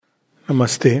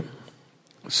Namaste.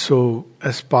 So,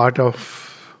 as part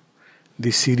of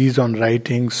the series on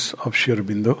writings of Sri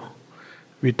Aurobindo,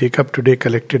 we take up today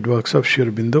Collected Works of Sri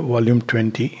Aurobindo, Volume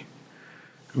 20,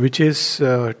 which is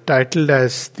titled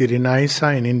as The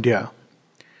Renaissance in India.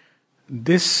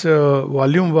 This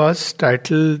volume was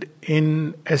titled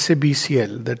in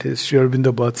SABCL, that is Sri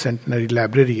Aurobindo Birth Centenary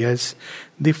Library, as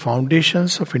The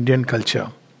Foundations of Indian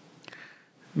Culture.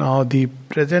 Now, the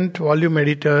present volume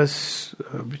editors,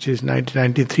 which is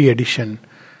 1993 edition,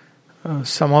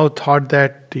 somehow thought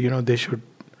that they should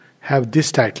have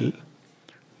this title.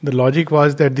 The logic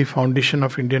was that the foundation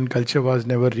of Indian culture was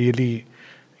never really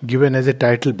given as a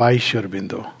title by Sri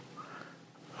Aurobindo.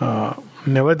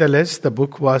 Nevertheless, the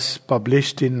book was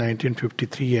published in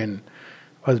 1953 and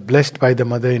was blessed by the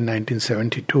mother in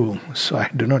 1972. So I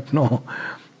do not know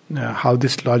how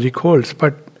this logic holds,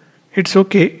 but it's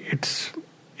okay. It's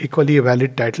equally a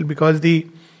valid title because the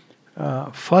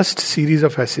first series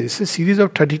of essays, a series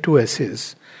of 32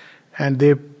 essays, and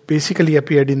they basically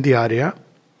appeared in the Arya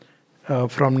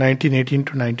from 1918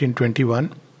 to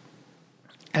 1921.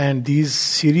 And these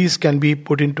series can be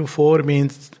put into four main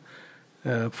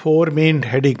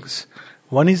headings.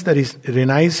 One is the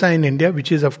Renaissance in India,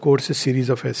 which is of course a series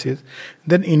of essays.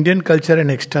 Then Indian culture and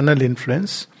external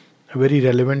influence, very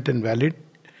relevant and valid.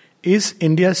 Is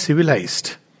India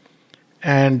civilized?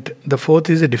 And the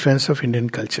fourth is a defense of Indian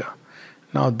culture.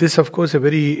 Now this, of course, a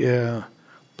very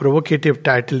provocative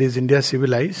title is India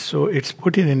civilized. So it's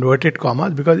put in inverted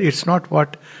commas because it's not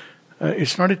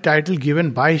it's not a title given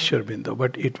by Sri Aurobindo,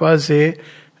 but it was a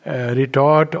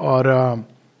retort or a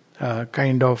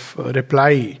kind of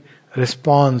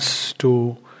response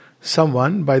to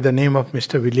someone by the name of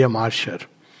Mr. William Archer.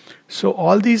 So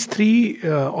all these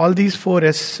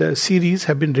four series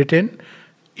have been written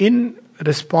in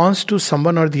response to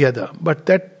someone or the other, but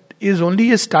that is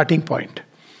only a starting point.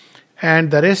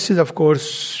 And the rest is, of course,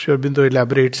 Sri Aurobindo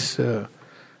elaborates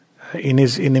in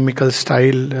his inimical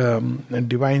style, and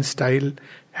divine style.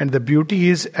 And the beauty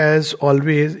is, as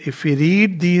always, if we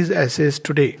read these essays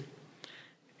today,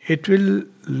 it will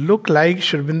look like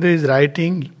Sri Aurobindo is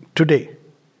writing today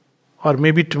or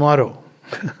maybe tomorrow.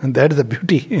 That's the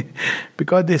beauty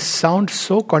because they sound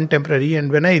so contemporary.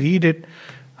 And when I read it,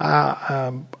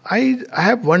 I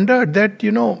have wondered that,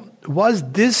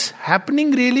 was this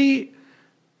happening really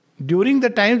during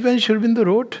the times when Sri Aurobindo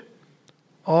wrote?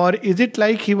 Or is it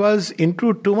like he was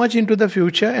too much into the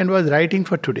future and was writing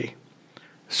for today?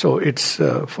 So it's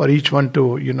for each one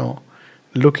to,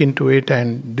 look into it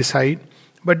and decide.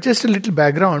 But just a little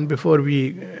background before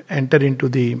we enter into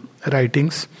the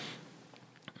writings.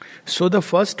 So the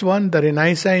first one, The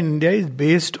Renaissance in India, is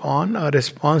based on a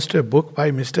response to a book by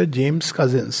Mr. James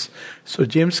Cozzens. So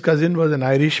James Cozzens was an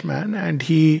Irishman, and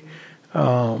he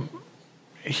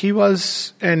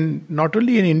was, and not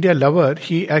only an India lover,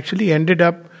 he actually ended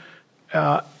up,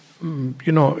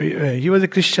 he was a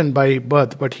Christian by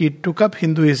birth, but he took up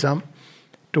Hinduism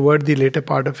toward the later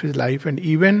part of his life and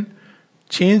even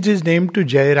changed his name to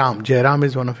Jairam. Jairam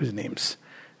is one of his names.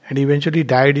 And he eventually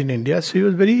died in India. So he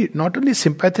was very, not only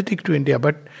sympathetic to India,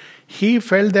 but he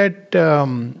felt that,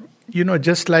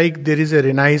 just like there is a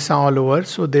Renaissance all over,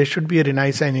 so there should be a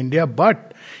Renaissance in India.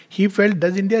 But he felt,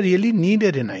 does India really need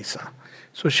a Renaissance?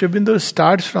 So Sri Aurobindo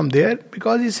starts from there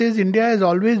because he says India has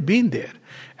always been there.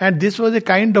 And this was a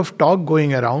kind of talk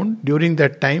going around during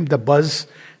that time, the buzz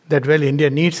that, India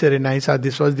needs a Renaissance.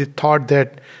 This was the thought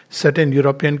that certain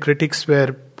European critics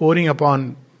were pouring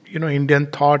upon Indian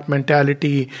thought,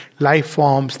 mentality, life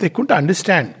forms. They couldn't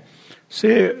understand.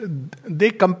 So they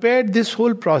compared this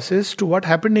whole process to what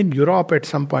happened in Europe at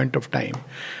some point of time,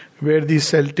 where the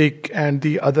Celtic and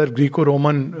the other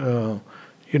Greco-Roman,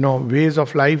 ways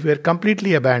of life were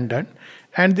completely abandoned.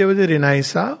 And there was a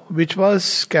Renaissance which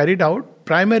was carried out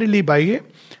primarily by a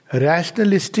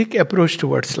rationalistic approach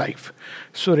towards life.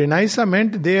 So Renaissance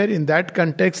meant there in that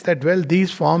context that, these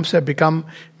forms have become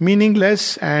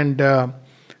meaningless and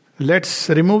let's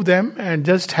remove them and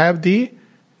just have the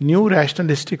new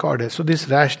rationalistic order. So this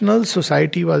rational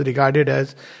society was regarded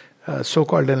as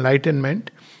so-called enlightenment,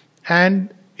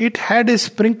 and it had a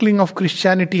sprinkling of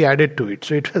Christianity added to it.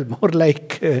 So it was more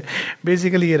like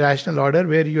basically a rational order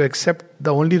where you accept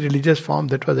the only religious form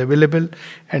that was available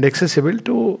and accessible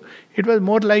to. It was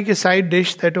more like a side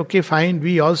dish that, okay, fine,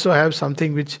 we also have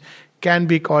something which can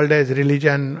be called as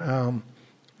religion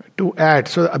to add.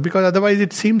 So because otherwise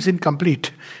it seems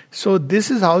incomplete. So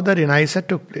this is how the Renaissance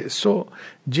took place. So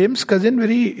James Cozzens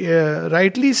very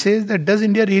rightly says that, does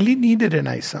India really need a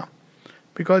Renaissance?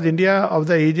 Because India of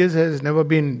the ages has never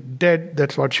been dead.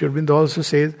 That's what Sri Aurobindo also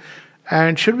says.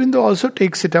 And Sri Aurobindo also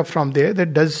takes it up from there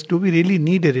that do we really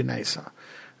need a Renaissance?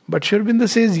 But Sri Aurobindo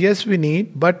says, yes, we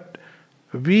need, but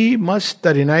the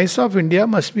Renaissance of India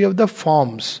must be of the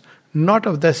forms, not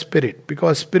of the spirit,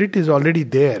 because spirit is already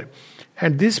there.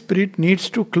 And this spirit needs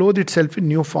to clothe itself in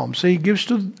new forms. So he gives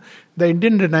to the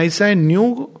Indian Renaissance a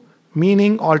new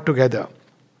meaning altogether.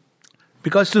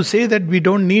 Because to say that we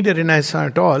don't need a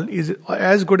Renaissance at all is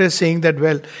as good as saying that,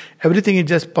 well, everything is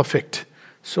just perfect.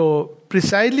 So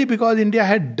precisely because India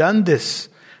had done this,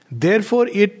 therefore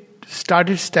it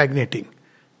started stagnating.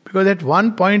 Because at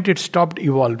one point it stopped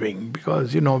evolving.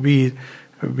 Because,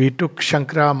 we took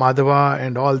Shankara, Madhava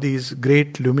and all these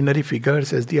great luminary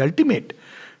figures as the ultimate.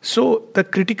 So the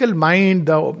critical mind,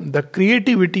 the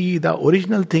creativity, the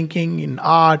original thinking in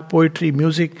art, poetry,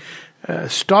 music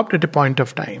stopped at a point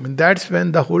of time. And that's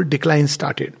when the whole decline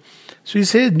started. So he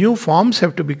says new forms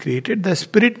have to be created. The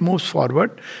spirit moves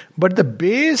forward. But the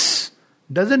base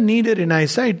doesn't need a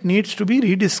renaissance. It needs to be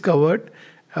rediscovered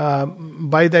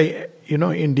by the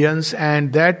Indians.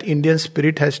 And that Indian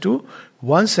spirit has to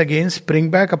once again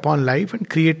spring back upon life and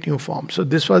create new forms. So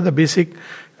this was the basic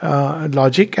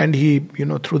logic, and he,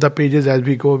 through the pages as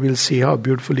we go, we'll see how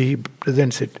beautifully he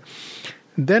presents it.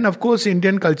 Then, of course,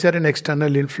 Indian culture and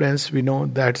external influence, we know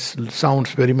that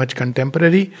sounds very much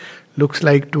contemporary. Looks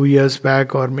like 2 years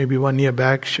back or maybe 1 year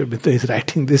back, Sri Aurobindo is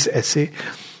writing this essay.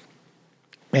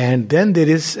 And then there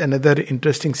is another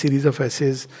interesting series of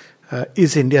essays,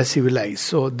 Is India Civilized?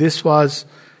 So this was,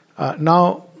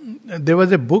 now there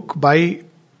was a book by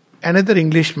another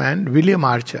Englishman, William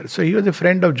Archer. So he was a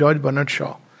friend of George Bernard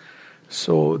Shaw.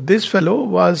 So this fellow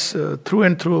was through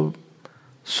and through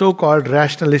so-called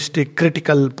rationalistic,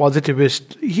 critical,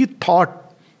 positivist. He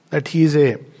thought that he is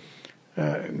a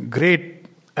great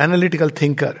analytical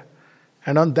thinker.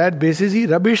 And on that basis, he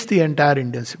rubbished the entire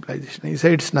Indian civilization. He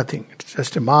said it's nothing. It's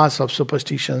just a mass of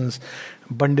superstitions,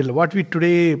 bundle. What we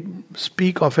today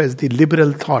speak of as the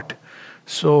liberal thought.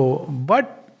 So,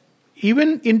 but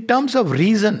even in terms of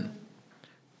reason,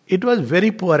 it was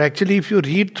very poor. Actually, if you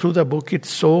read through the book, it's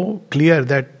so clear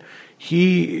that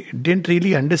he didn't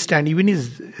really understand. Even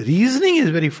his reasoning is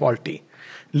very faulty.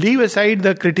 Leave aside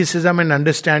the criticism and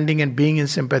understanding and being in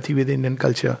sympathy with Indian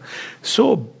culture.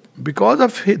 So, because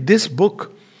of this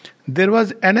book, there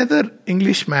was another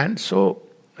Englishman. So,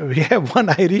 we have one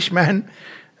Irishman,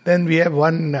 then we have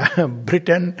one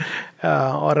Briton,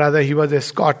 or rather he was a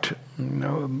Scot,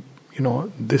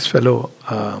 this fellow,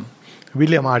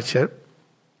 William Archer.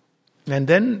 And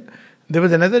then there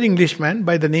was another Englishman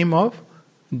by the name of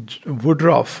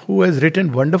Woodroffe, who has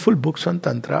written wonderful books on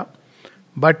Tantra,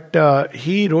 but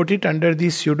he wrote it under the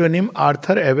pseudonym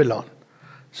Arthur Avalon.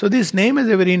 So this name has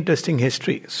a very interesting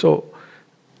history. So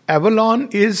Avalon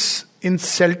is in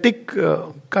Celtic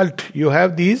cult. You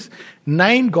have these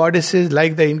 9 goddesses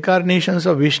like the incarnations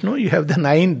of Vishnu. You have the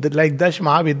 9 like Dash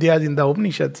Mahavidyas in the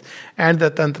Upanishads and the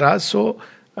Tantras. So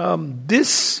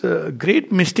this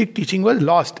great mystic teaching was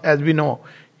lost, as we know.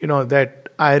 That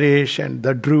Irish and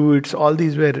the Druids, all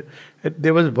these were,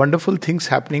 there was wonderful things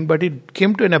happening, but it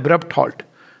came to an abrupt halt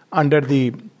under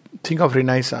the thing of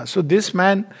Renaissance. So this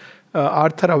man,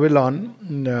 Arthur Avalon,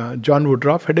 John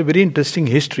Woodroffe, had a very interesting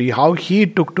history, how he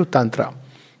took to Tantra.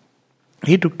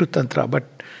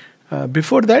 But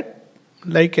before that,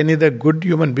 like any other good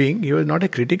human being, he was not a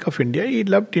critic of India. He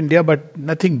loved India, but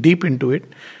nothing deep into it.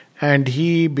 And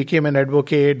he became an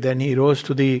advocate. Then he rose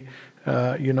to the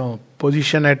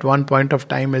position at one point of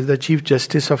time as the Chief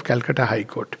Justice of Calcutta High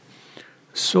Court.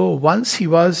 So once he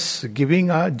was giving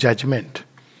a judgment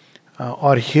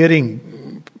or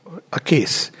hearing a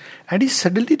case, and he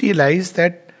suddenly realized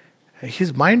that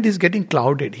his mind is getting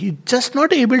clouded. He's just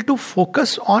not able to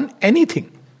focus on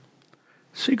anything.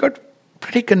 So he got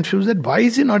pretty confused that why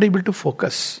is he not able to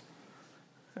focus?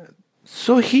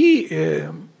 So he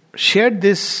shared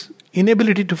this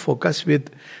inability to focus with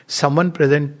someone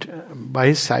present by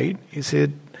his side. He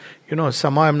said,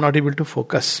 somehow I'm not able to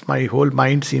focus. My whole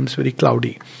mind seems very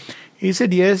cloudy. He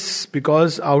said, yes,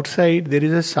 because outside there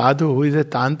is a sadhu who is a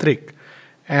tantric.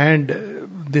 And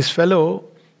this fellow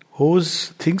whose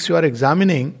things you are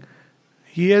examining,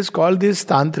 he has called this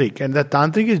tantric. And the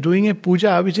tantric is doing a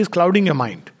puja which is clouding your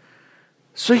mind.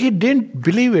 So he didn't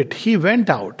believe it. He went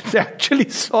out. He actually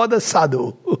saw the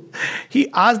sadhu. He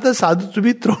asked the sadhu to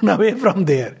be thrown away from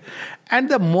there. And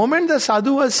the moment the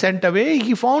sadhu was sent away,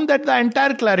 he found that the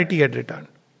entire clarity had returned.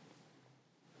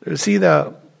 You see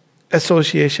the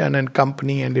association and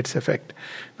company and its effect.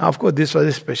 Now, of course, this was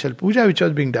a special puja which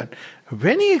was being done.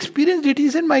 When he experienced it, he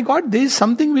said, my God, there is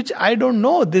something which I don't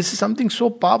know. This is something so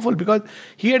powerful, because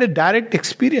he had a direct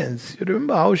experience. You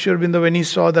remember how Sri Aurobindo, when he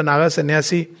saw the Naga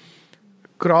sannyasi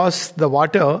cross the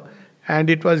water and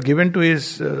it was given to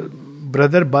his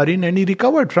brother Barin, and he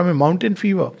recovered from a mountain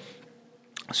fever.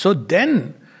 So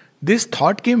then this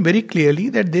thought came very clearly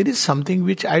that there is something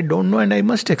which I don't know and I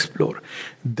must explore.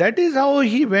 That is how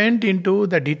he went into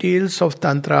the details of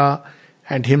Tantra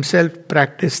and himself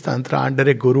practiced Tantra under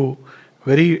a guru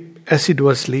very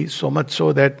assiduously, so much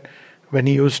so that when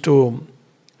he used to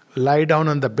lie down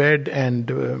on the bed and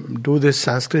do this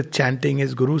Sanskrit chanting,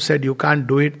 his guru said, "You can't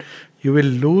do it. You will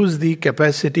lose the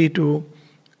capacity to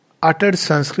utter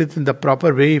Sanskrit in the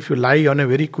proper way if you lie on a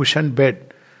very cushioned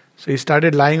bed." So he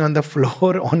started lying on the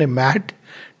floor on a mat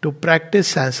to practice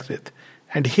Sanskrit.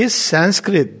 And his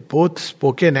Sanskrit, both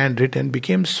spoken and written,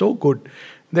 became so good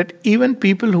that even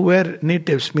people who were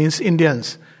natives, means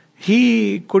Indians,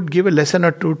 he could give a lesson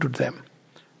or two to them.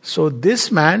 So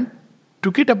this man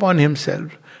took it upon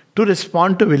himself to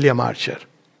respond to William Archer.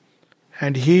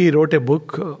 And he wrote a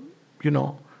book,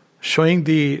 showing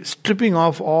the stripping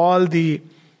off all the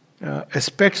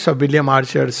aspects of William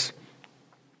Archer's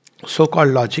so-called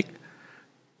logic.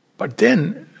 But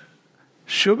then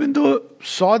Sri Aurobindo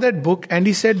saw that book and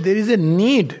he said there is a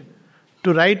need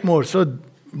to write more. So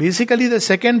basically the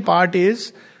second part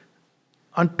is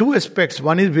on two aspects.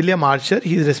 One is William Archer,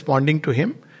 he is responding to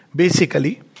him,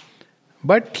 basically.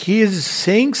 But he is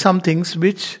saying some things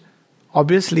which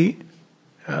obviously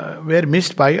were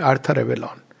missed by Arthur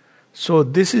Avalon. So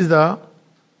this is the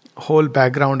whole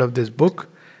background of this book.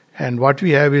 And what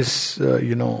we have is,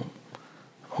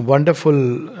 wonderful,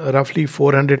 roughly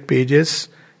 400 pages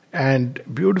and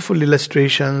beautiful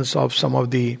illustrations of some of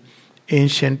the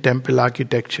ancient temple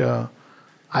architecture.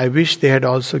 I wish they had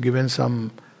also given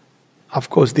some, of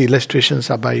course the illustrations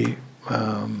are by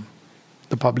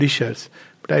the publishers,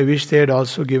 but I wish they had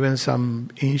also given some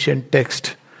ancient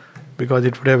text because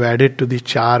it would have added to the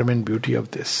charm and beauty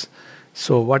of this.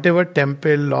 So whatever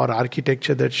temple or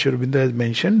architecture that Sri Aurobindo has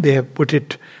mentioned, they have put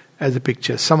it as a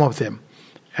picture, some of them.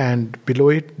 And below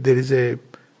it, there is a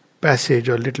passage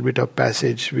or a little bit of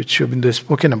passage which Sri Aurobindo has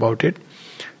spoken about it.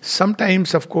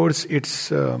 Sometimes, of course,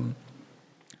 it's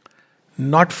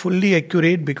not fully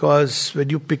accurate because when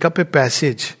you pick up a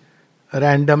passage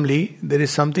randomly, there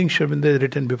is something Sri Aurobindo has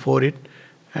written before it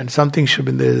and something Sri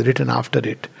Aurobindo has written after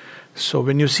it. So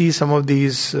when you see some of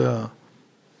these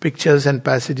pictures and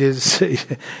passages,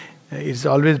 it's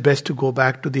always best to go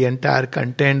back to the entire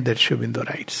content that Sri Aurobindo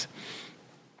writes.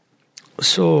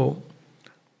 So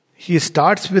he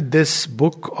starts with this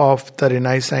book of the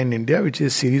Renaissance in India, which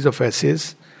is a series of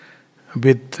essays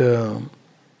with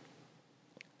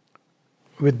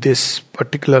this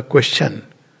particular question,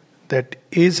 that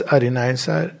is a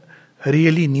Renaissance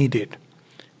really needed?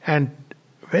 And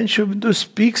when Sri Aurobindo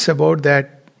speaks about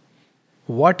that,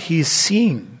 what he is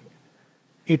seeing,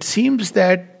 it seems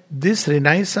that this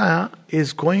Renaissance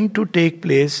is going to take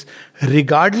place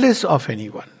regardless of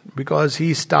anyone. Because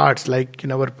he starts, like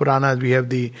in our Puranas, we have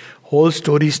the whole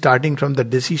story starting from the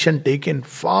decision taken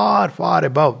far, far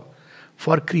above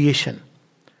for creation.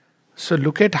 So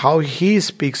look at how he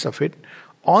speaks of it.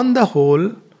 On the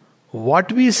whole,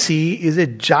 what we see is a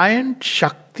giant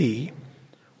Shakti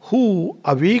who,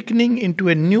 awakening into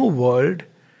a new world,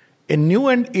 a new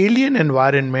and alien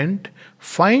environment,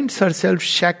 finds herself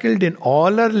shackled in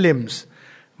all her limbs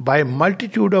by a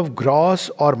multitude of gross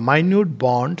or minute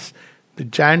bonds. The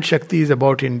giant Shakti is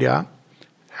about India,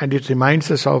 and it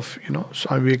reminds us of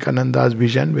Swami Vivekananda's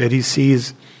vision where he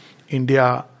sees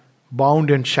India bound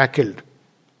and shackled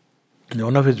in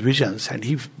one of his visions, and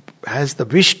he has the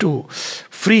wish to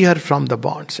free her from the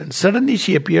bonds. And suddenly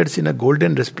she appears in a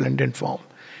golden resplendent form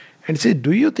and says,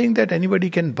 "Do you think that anybody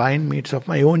can bind me? It's of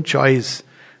my own choice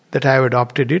that I have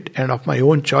adopted it, and of my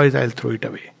own choice I'll throw it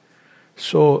away."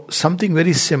 So something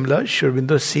very similar. Sri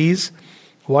Aurobindo sees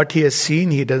what he has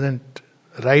seen. He doesn't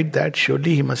write that.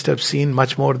 Surely he must have seen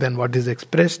much more than what is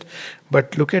expressed.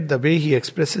 But look at the way he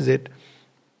expresses it.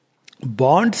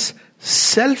 Bonds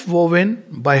self-woven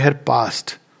by her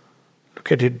past.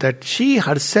 Look at it, that she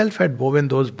herself had woven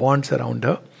those bonds around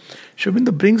her. Sri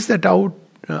Aurobindo brings that out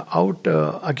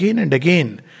again and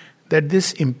again, that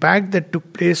this impact that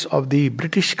took place of the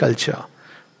British culture,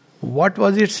 what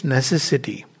was its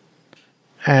necessity,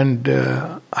 and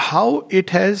how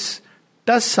it has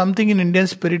touched something in Indian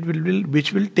spirit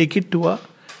which will take it to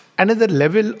another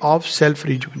level of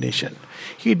self-rejuvenation.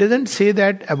 He doesn't say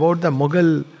that about the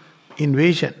Mughal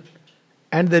invasion,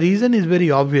 and the reason is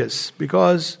very obvious,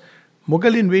 because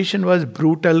Mughal invasion was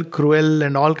brutal, cruel,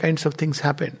 and all kinds of things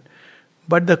happened.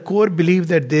 But the core belief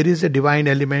that there is a divine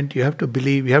element, you have to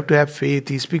believe, you have to have faith.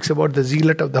 He speaks about the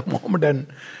zealot of the Mohammedan,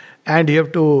 and you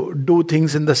have to do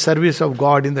things in the service of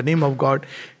God, in the name of God.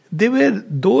 they were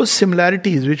those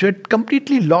similarities which were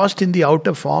completely lost in the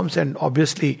outer forms and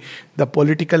obviously the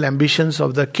political ambitions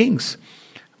of the kings.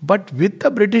 But with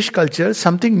the British culture,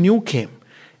 something new came.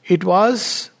 It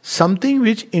was something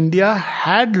which India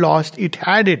had lost. It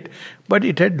had it, but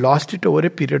it had lost it over a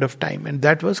period of time. And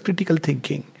that was critical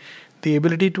thinking, the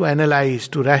ability to analyze,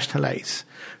 to rationalize.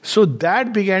 So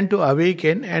that began to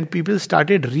awaken, and people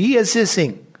started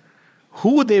reassessing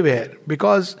who they were,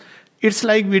 because it's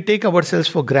like we take ourselves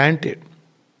for granted.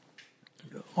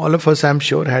 All of us, I'm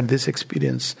sure, had this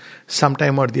experience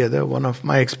sometime or the other. One of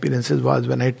my experiences was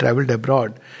when I traveled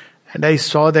abroad, and I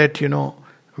saw that,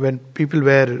 when people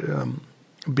were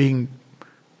being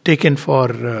taken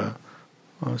for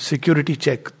security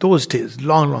check, those days,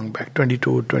 long back,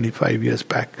 22, 25 years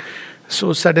back.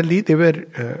 So suddenly they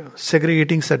were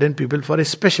segregating certain people for a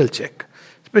special check.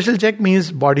 Special check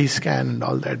means body scan and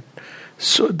all that.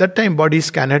 So that time body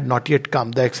scan had not yet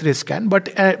come, the X-ray scan, but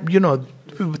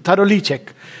thoroughly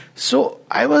check. So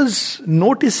I was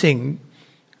noticing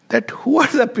that who are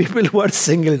the people who are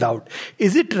singled out?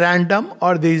 Is it random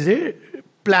or there is a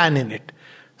plan in it?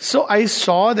 So I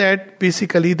saw that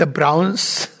basically the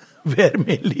Browns were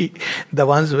mainly the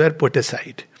ones who were put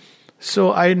aside.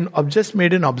 So I just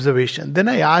made an observation. Then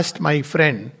I asked my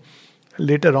friend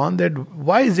later on that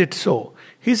why is it so?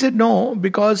 He said no,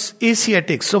 because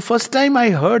Asiatics. So first time I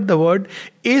heard the word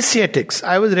Asiatics,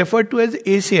 I was referred to as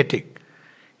Asiatic.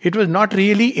 It was not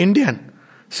really Indian.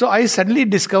 So I suddenly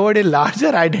discovered a larger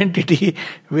identity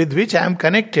with which I am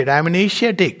connected. I am an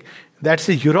Asiatic. That's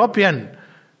a European.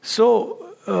 So,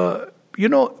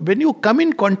 when you come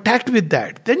in contact with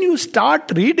that, then you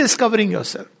start rediscovering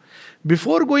yourself.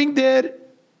 Before going there,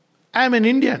 I am an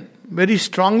Indian, very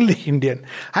strongly Indian.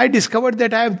 I discovered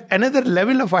that I have another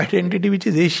level of identity which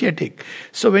is Asiatic.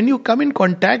 So when you come in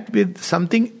contact with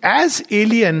something as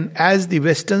alien as the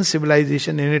Western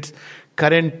civilization in its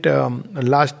current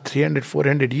last 300,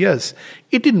 400 years,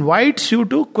 it invites you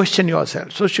to question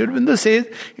yourself. So Sri Aurobindo says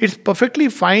it's perfectly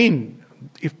fine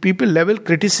if people level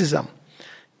criticism.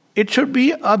 It should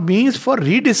be a means for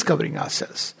rediscovering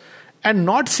ourselves and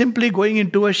not simply going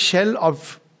into a shell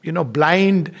of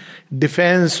blind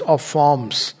defense of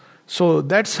forms. So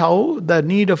that's how the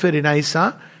need of a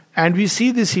renaissance, and we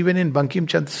see this even in Bankim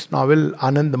Chand's novel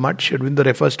Anand Math. Sri Aurobindo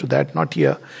refers to that, not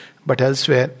here but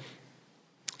elsewhere.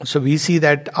 So we see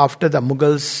that after the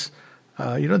Mughals,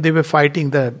 they were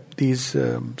fighting these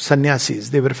sannyasis.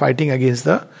 They were fighting against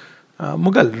the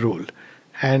Mughal rule.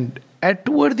 And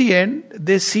toward the end,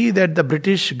 they see that the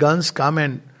British guns come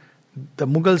and the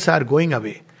Mughals are going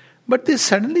away. But they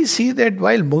suddenly see that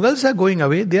while Mughals are going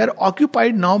away, they are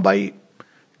occupied now by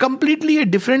completely a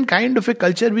different kind of a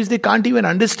culture which they can't even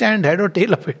understand head or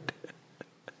tail of it.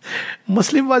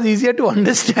 Muslim was easier to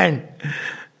understand.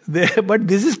 But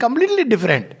this is completely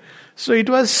different. So it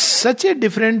was such a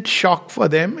different shock for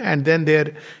them. And then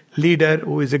their leader,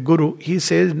 who is a guru, he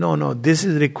says, no, this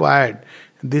is required.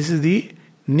 This is the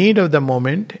need of the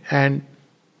moment, and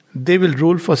they will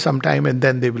rule for some time and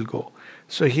then they will go.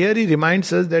 So here he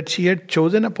reminds us that she had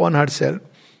chosen upon herself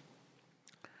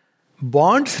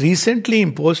bonds recently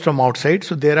imposed from outside.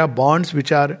 So there are bonds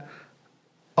which are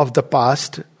of the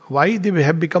past. Why they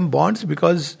have become bonds?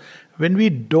 Because when we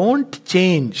don't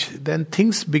change, then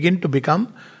things begin to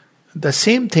become the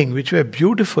same thing, which were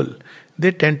beautiful.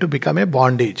 They tend to become a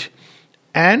bondage.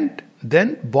 And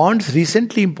then bonds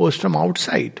recently imposed from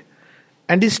outside,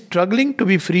 and is struggling to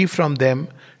be free from them,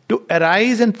 to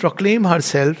arise and proclaim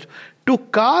herself, to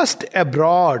cast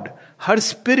abroad her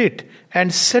spirit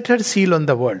and set her seal on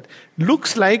the world.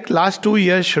 Looks like last 2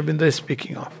 years Sri Aurobindo is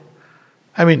speaking of.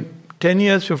 10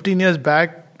 years, 15 years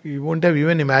back, you wouldn't have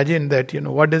even imagined that,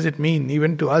 what does it mean?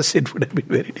 Even to us, it would have been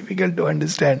very difficult to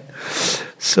understand.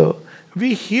 So,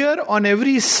 we hear on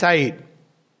every side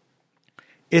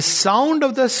a sound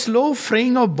of the slow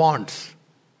fraying of bonds.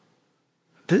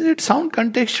 Does it sound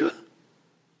contextual?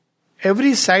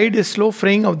 Every side is slow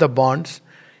fraying of the bonds.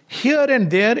 Here and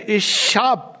there is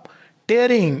sharp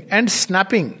tearing and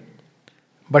snapping.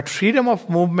 But freedom of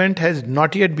movement has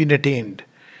not yet been attained.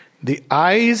 The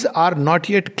eyes are not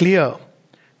yet clear.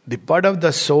 The bud of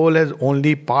the soul has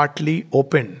only partly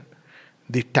opened.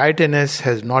 The Titaness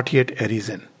has not yet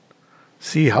arisen.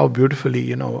 See how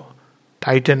beautifully,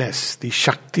 Titaness, the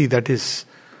Shakti that is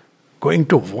going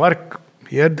to work.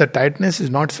 Here the Titaness is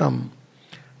not something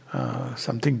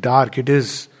dark. It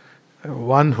is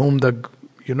one whom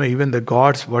even the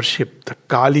gods worship, the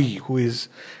Kali, who is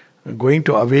going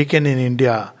to awaken in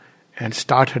India and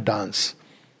start her dance.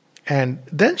 And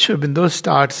then Sri Aurobindo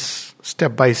starts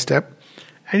step by step,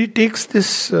 and he takes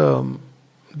this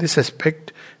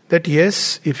aspect, that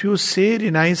yes, if you say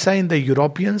Renaissance in the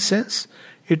European sense,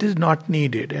 it is not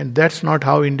needed, and that's not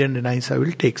how Indian Renaissance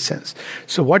will take sense.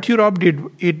 So what Europe did,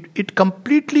 it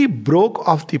completely broke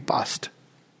off the past.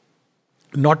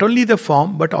 Not only the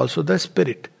form, but also the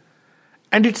spirit.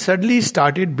 And it suddenly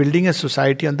started building a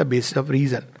society on the basis of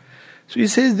reason. So he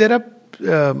says there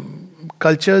are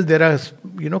cultures, there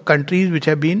are countries which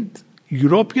have been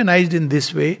Europeanized in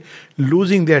this way,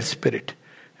 losing their spirit.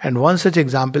 And one such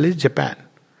example is Japan.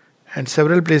 And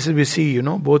several places we see,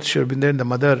 both Sri Aurobindo and the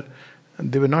mother,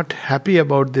 they were not happy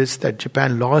about this, that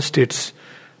Japan lost its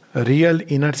real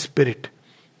inner spirit.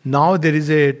 Now there is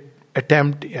a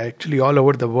attempt, actually all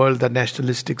over the world, the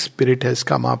nationalistic spirit has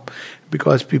come up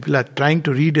because people are trying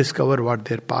to rediscover what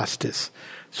their past is.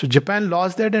 So Japan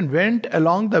lost that and went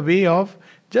along the way of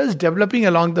just developing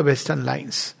along the Western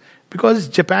lines. Because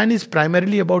Japan is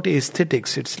primarily about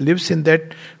aesthetics. It lives in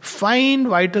that fine,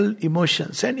 vital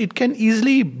emotions, and it can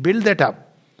easily build that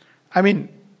up. I mean,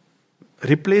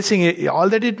 replacing it, all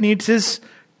that it needs is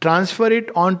transfer it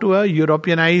onto a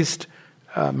Europeanized,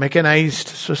 mechanized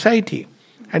society.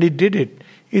 And it did it.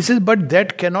 He says, but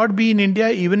that cannot be in India.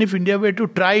 Even if India were to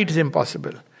try, it is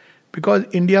impossible. Because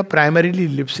India primarily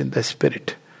lives in the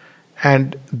spirit.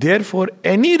 And therefore,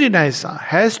 any Renaissance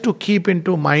has to keep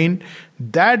into mind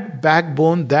that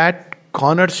backbone, that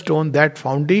cornerstone, that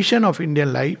foundation of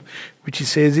Indian life, which he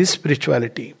says is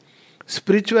spirituality.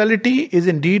 Spirituality is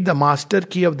indeed the master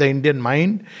key of the Indian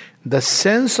mind. The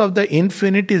sense of the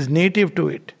infinite is native to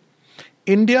it.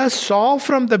 India saw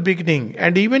from the beginning,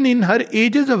 and even in her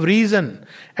ages of reason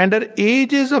and her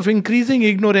ages of increasing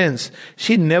ignorance,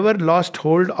 she never lost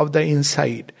hold of the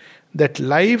inside. That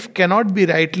life cannot be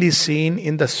rightly seen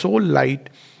in the soul light,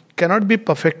 cannot be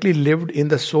perfectly lived in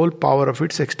the soul power of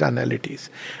its externalities.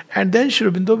 And then Sri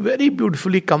Aurobindo very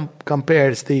beautifully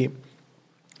compares the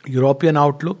European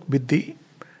outlook with the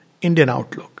Indian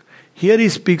outlook. Here he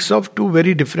speaks of two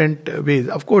very different ways.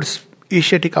 Of course,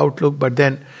 Asiatic outlook, but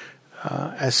then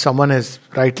as someone has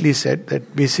rightly said,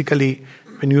 that basically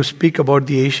when you speak about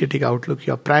the Asiatic outlook,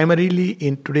 you are primarily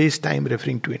in today's time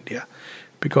referring to India.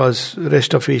 Because the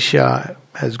rest of Asia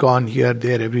has gone here,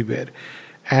 there, everywhere.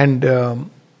 And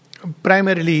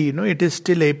primarily, it is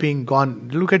still aping, gone.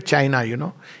 Look at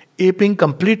China, aping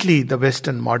completely the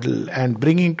Western model and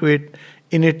bringing to it,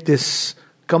 in it, this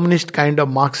communist kind of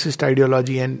Marxist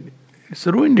ideology, and it's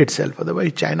ruined itself.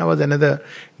 Otherwise, China was another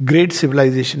great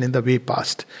civilization in the way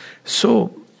past.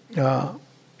 So,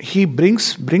 he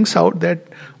brings out that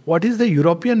what is the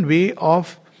European way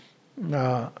of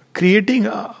creating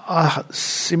a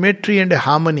symmetry and a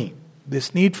harmony.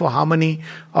 This need for harmony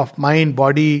of mind,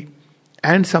 body,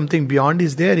 and something beyond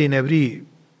is there in every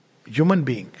human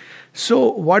being. So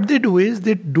what they do is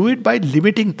they do it by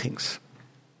limiting things.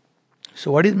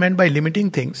 So what is meant by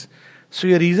limiting things? So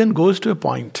your reason goes to a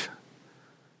point.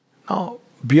 Now,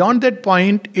 beyond that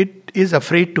point, it is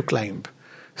afraid to climb.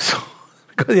 So,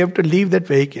 because you have to leave that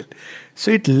vehicle.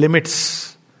 So it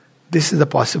limits. This is the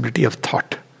possibility of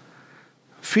thought.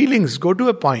 Feelings go to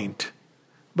a point,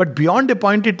 but beyond a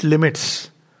point it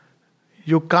limits.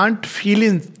 You can't feel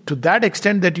in to that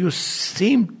extent that you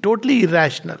seem totally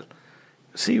irrational.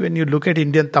 See, when you look at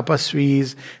Indian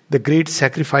tapasvis, the great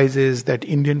sacrifices that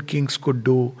Indian kings could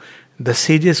do, the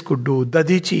sages could do,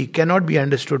 Dadichi cannot be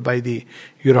understood by the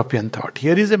European thought.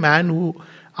 Here is a man who,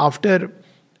 after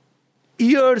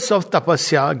years of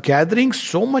tapasya, gathering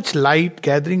so much light,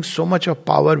 gathering so much of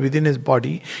power within his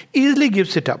body, easily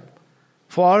gives it up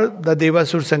for the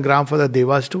Devasur Sangram, for the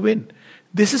Devas to win.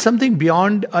 This is something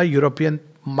beyond a European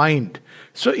mind.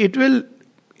 So it will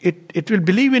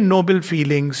believe in noble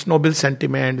feelings, noble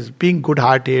sentiments, being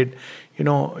good-hearted,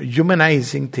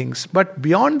 humanizing things. But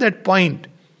beyond that point,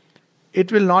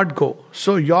 it will not go.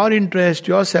 So your interest,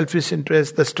 your selfish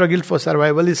interest, the struggle for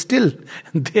survival is still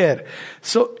there.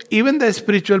 So even the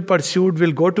spiritual pursuit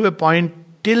will go to a point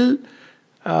till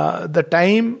the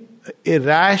time a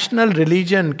rational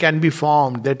religion can be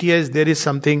formed, that yes, there is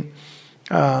something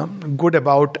good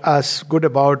about us, good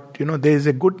about, there is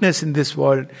a goodness in this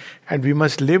world and we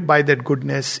must live by that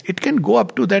goodness. It can go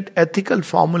up to that ethical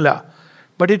formula,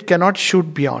 but it cannot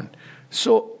shoot beyond.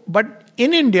 So, but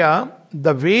in India,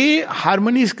 the way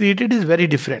harmony is created is very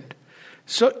different.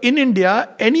 So in India,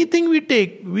 anything we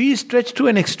take, we stretch to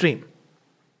an extreme.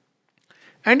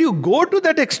 And you go to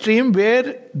that extreme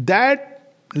where that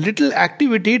little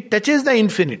activity touches the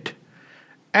infinite.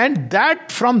 And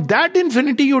that from that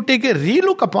infinity you take a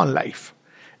relook upon life.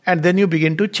 And then you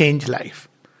begin to change life.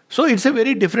 So it's a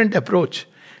very different approach.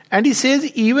 And he says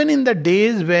even in the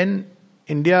days when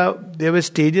India, there were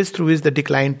stages through which the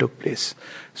decline took place.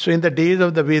 So in the days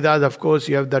of the Vedas, of course,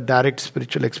 you have the direct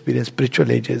spiritual experience,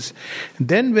 spiritual ages.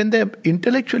 Then when the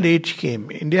intellectual age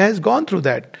came, India has gone through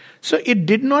that. So it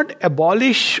did not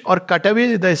abolish or cut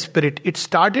away the spirit. It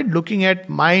started looking at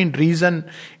mind, reason,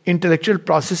 intellectual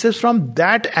processes from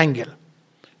that angle.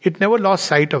 It never lost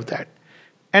sight of that.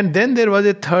 And then there was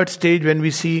a third stage when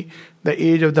we see the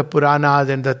age of the Puranas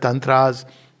and the Tantras,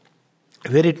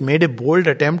 where it made a bold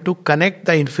attempt to connect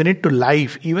the infinite to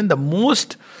life, even the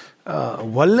most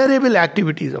vulnerable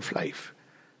activities of life.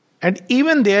 And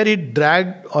even there it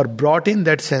dragged or brought in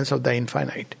that sense of the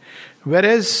infinite.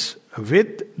 Whereas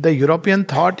with the European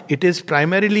thought, it is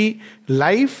primarily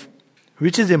life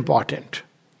which is important.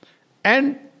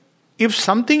 And if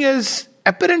something has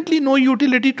apparently no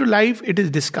utility to life, it is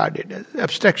discarded as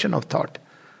abstraction of thought.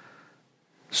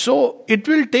 So it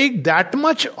will take that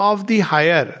much of the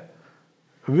higher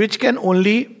which can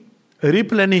only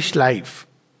replenish life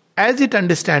as it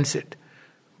understands it.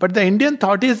 But the Indian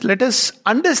thought is, let us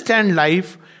understand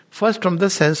life first from the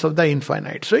sense of the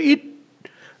infinite. So it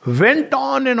went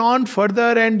on and on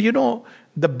further, and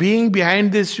the being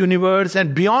behind this universe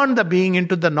and beyond the being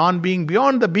into the non-being,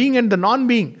 beyond the being and the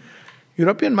non-being.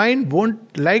 European mind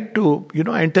won't like to,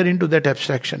 enter into that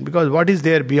abstraction, because what is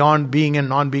there beyond being and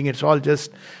non-being? It's all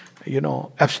just,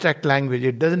 abstract language.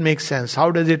 It doesn't make sense.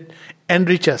 How does it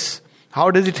enrich us? How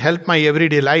does it help my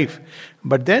everyday life?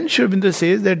 But then Sri Aurobindo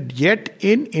says that yet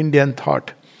in Indian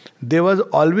thought, there was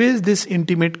always this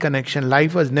intimate connection.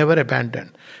 Life was never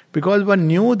abandoned, because one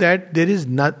knew that there is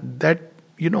not that,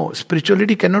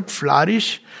 spirituality cannot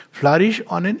flourish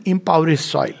on an impoverished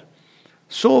soil.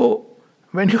 So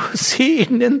when you see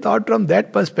Indian thought from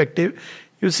that perspective,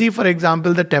 you see, for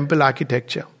example, the temple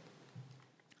architecture.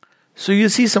 So you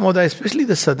see some of especially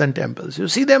the southern temples, you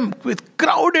see them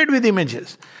crowded with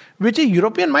images, which a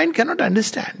European mind cannot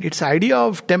understand. Its idea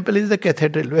of temple is the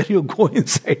cathedral, where you go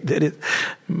inside, there is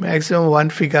maximum one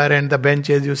figure and the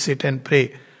benches, you sit and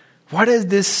pray. What has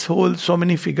this whole, so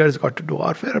many figures got to do?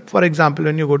 Or for example,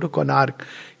 when you go to Konark, you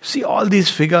see all these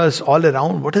figures all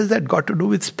around. What has that got to do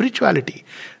with spirituality?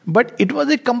 But it was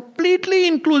a completely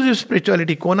inclusive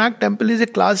spirituality. Konark temple is a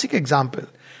classic example,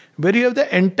 where you have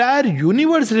the entire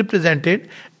universe represented,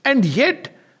 and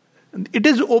yet it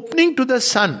is opening to the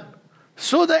sun.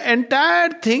 So the entire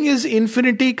thing is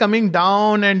infinity coming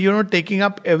down and, taking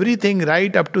up everything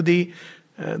right up to the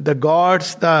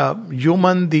gods, the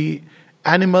human, the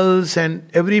animals, and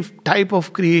every type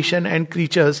of creation and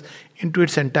creatures into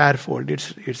its entire fold.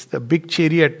 It's the big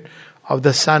chariot of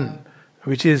the sun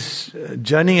which is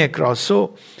journeying across.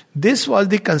 So this was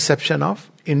the conception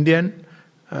of Indian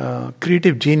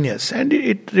creative genius, and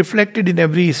it reflected in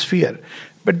every sphere.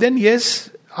 But then, yes,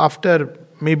 after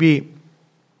maybe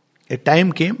a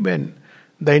time came when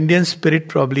the Indian spirit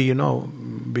probably,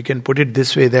 we can put it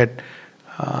this way, that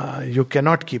you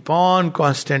cannot keep on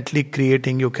constantly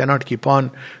creating, you cannot keep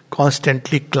on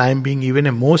constantly climbing, even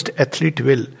a most athlete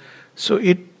will. So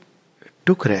it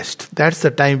took rest. That's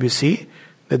the time we see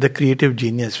that the creative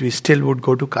genius, we still would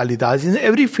go to Kalidas in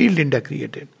every field India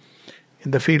created.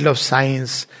 In the field of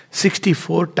science,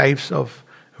 64 types of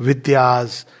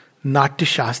vidyas, Natya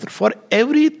Shastra. For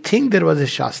everything there was a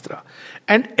Shastra.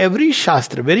 And every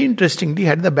Shastra, very interestingly,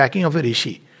 had the backing of a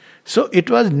Rishi. So it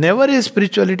was never a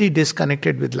spirituality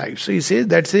disconnected with life. So he says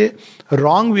that's a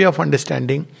wrong way of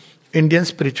understanding Indian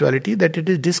spirituality, that it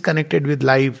is disconnected with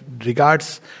life,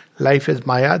 regards life as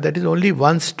Maya. That is only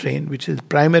one strain, which is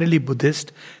primarily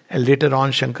Buddhist, and later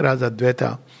on Shankara's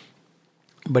Advaita.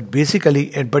 But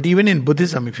basically, but even in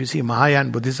Buddhism, if you see Mahayana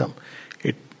Buddhism,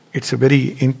 it's a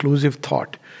very inclusive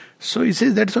thought. So he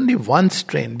says that's only one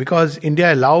strain, because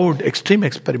India allowed extreme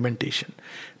experimentation.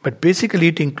 But basically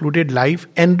it included life,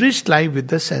 enriched life with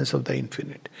the sense of the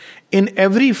infinite. In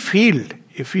every field,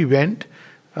 if we went,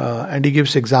 and he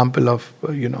gives example of,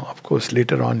 of course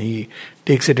later on he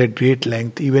takes it at great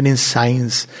length, even in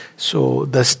science. So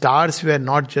the stars were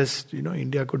not just,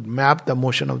 India could map the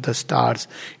motion of the stars.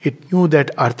 It knew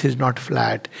that Earth is not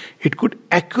flat. It could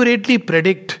accurately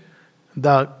predict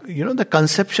the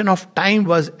conception of time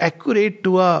was accurate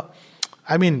to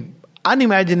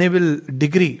unimaginable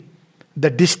degree. The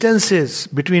distances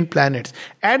between planets.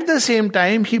 At the same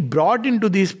time, he brought into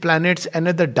these planets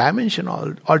another dimension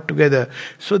altogether.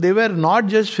 So they were not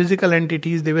just physical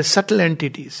entities, they were subtle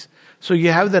entities. So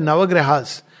you have the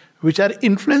Navagrahas, which are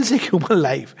influencing human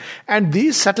life. And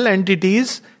these subtle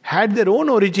entities had their own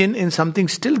origin in something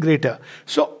still greater.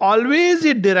 So always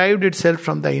it derived itself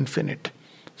from the infinite.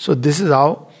 So this is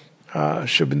how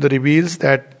Sri Aurobindo reveals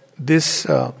that this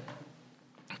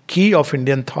key of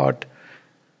Indian thought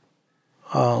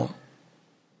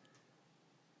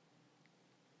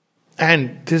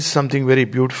And this is something very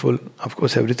beautiful. Of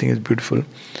course, everything is beautiful.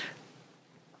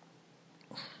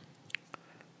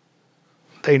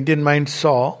 The Indian mind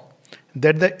saw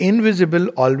that the invisible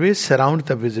always surrounds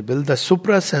the visible, the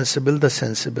supra-sensible, the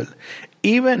sensible,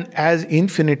 even as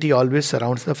infinity always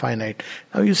surrounds the finite.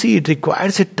 Now you see, it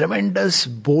requires a tremendous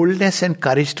boldness and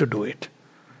courage to do it.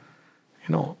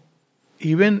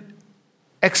 Even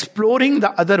exploring the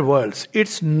other worlds,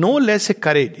 it's no less a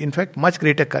courage, in fact, much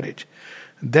greater courage,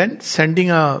 than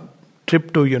sending a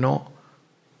trip to,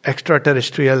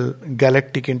 extraterrestrial,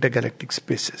 galactic, intergalactic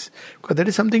spaces. Because that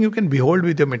is something you can behold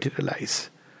with your material eyes.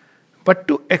 But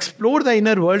to explore the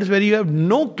inner worlds where you have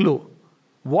no clue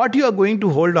what you are going to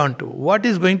hold on to, what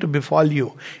is going to befall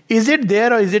you, is it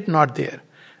there or is it not there?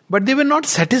 But they were not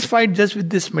satisfied just with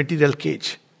this material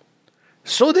cage.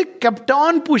 So they kept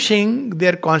on pushing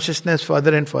their consciousness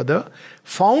further and further,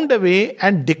 found a way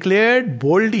and declared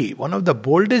boldly, one of the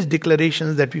boldest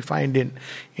declarations that we find in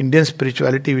Indian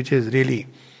spirituality, which is really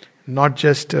not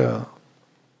just,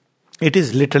 it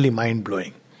is literally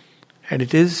mind-blowing. And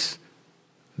it is,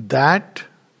 that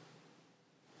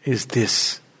is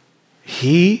this.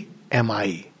 He am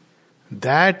I.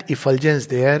 That effulgence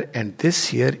there and this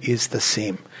here is the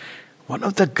same. One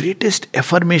of the greatest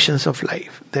affirmations of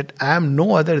life, that I am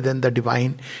no other than the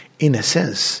divine in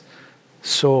essence.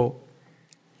 So,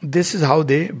 this is how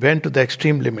they went to the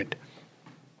extreme limit.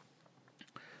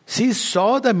 She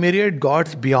saw the myriad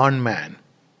gods beyond man,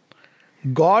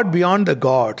 God beyond the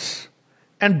gods,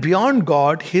 and beyond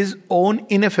God his own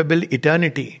ineffable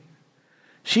eternity.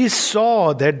 She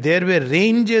saw that there were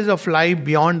ranges of life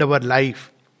beyond our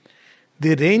life,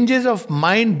 the ranges of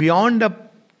mind beyond a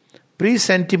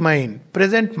present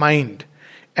mind,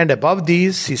 and above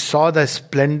these she saw the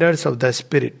splendors of the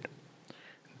spirit.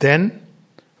 Then,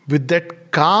 with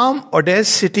that calm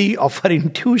audacity of her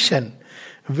intuition,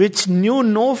 which knew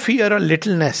no fear or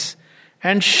littleness,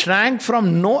 and shrank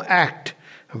from no act,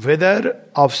 whether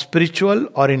of spiritual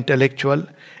or intellectual,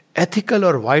 ethical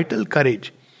or vital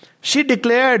courage, she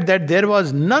declared that there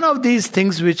was none of these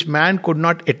things which man could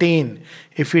not attain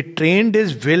if he trained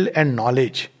his will and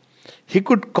knowledge. He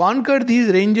could conquer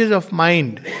these ranges of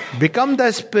mind, become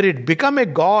the spirit, become a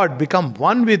god, become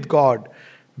one with God,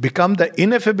 become the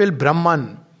ineffable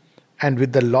Brahman, and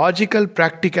with the logical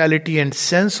practicality and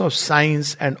sense of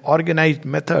science and organized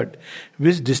method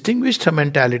which distinguished her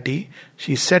mentality,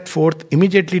 she set forth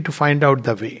immediately to find out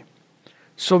the way.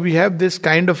 So we have this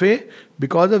kind of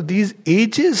because of these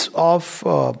ages of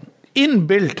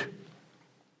inbuilt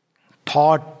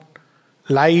thought,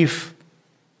 life,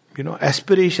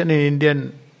 aspiration in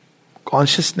Indian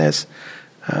consciousness,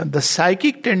 the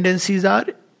psychic tendencies are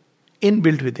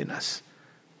inbuilt within us.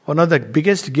 One of the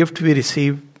biggest gifts we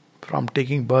receive from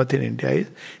taking birth in India is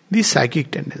these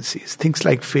psychic tendencies. Things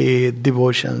like faith,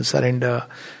 devotion, surrender.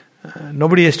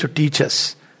 Nobody has to teach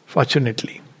us,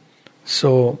 fortunately.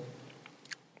 So,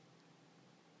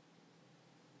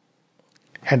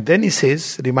 and then he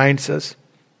says, reminds us,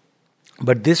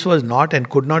 but this was not and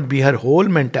could not be her whole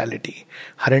mentality,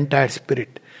 her entire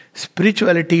spirit.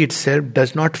 Spirituality itself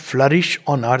does not flourish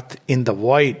on earth in the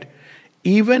void,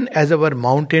 even as our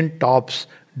mountain tops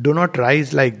do not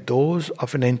rise like those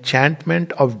of an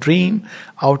enchantment of dream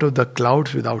out of the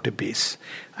clouds without a base.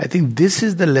 I think this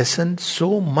is the lesson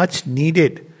so much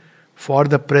needed for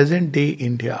the present day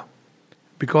India,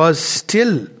 because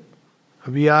still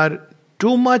we are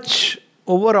too much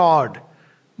overawed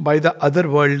by the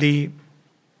otherworldly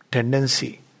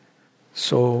tendency.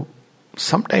 So,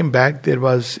 some time back there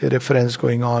was a reference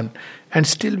going on, and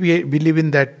still we live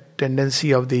in that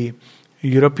tendency of the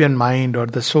European mind or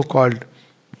the so-called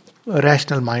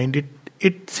rational mind.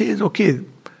 It says, okay,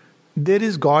 there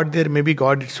is God, there may be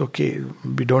God, it's okay.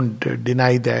 We don't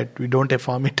deny that, we don't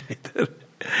affirm it either.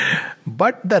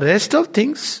 But the rest of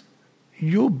things,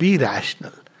 you be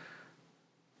rational.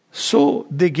 So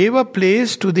they gave a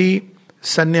place to the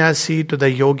sannyasi, to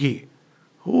the yogi,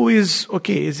 who is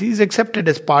okay, he's accepted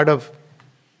as part of,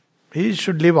 he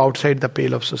should live outside the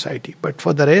pale of society. But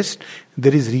for the rest,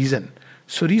 there is reason.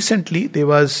 So recently there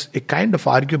was a kind of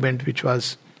argument which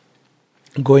was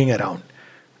going around,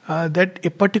 that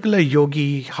a particular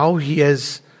yogi, how he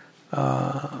is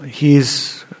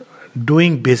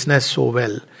doing business so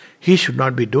well, he should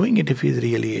not be doing it if he is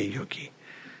really a yogi.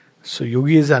 So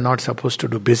yogis are not supposed to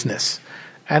do business.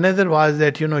 Another was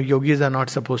that, yogis are not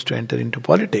supposed to enter into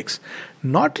politics.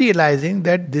 Not realizing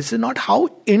that this is not how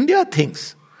India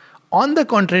thinks. On the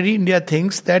contrary, India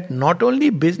thinks that not only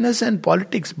business and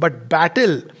politics, but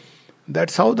battle.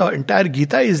 That's how the entire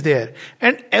Gita is there.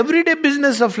 And everyday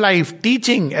business of life,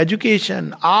 teaching,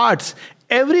 education, arts,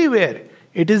 everywhere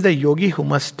It is the yogi who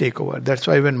must take over. That's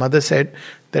why when Mother said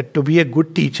that to be a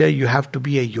good teacher, you have to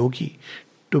be a yogi.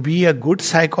 To be a good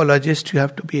psychologist, you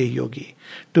have to be a yogi.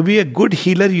 To be a good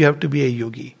healer, you have to be a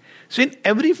yogi. So in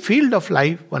every field of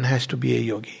life, one has to be a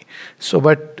yogi. So,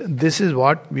 but this is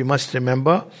what we must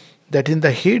remember, that in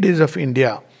the heydays of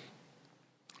India,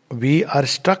 we are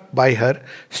struck by her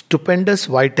stupendous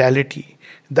vitality,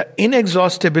 the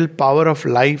inexhaustible power of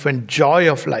life and joy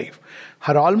of life,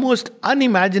 her almost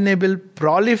unimaginable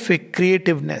prolific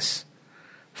creativeness.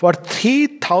 For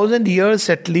 3,000 years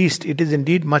at least, it is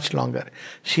indeed much longer,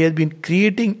 she has been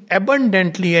creating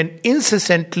abundantly and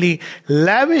incessantly,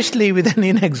 lavishly, with an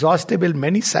inexhaustible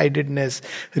many-sidedness,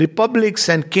 republics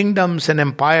and kingdoms and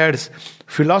empires,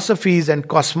 philosophies and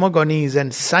cosmogonies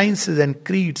and sciences and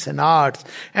creeds and arts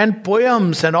and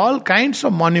poems and all kinds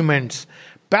of monuments,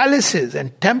 palaces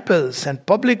and temples and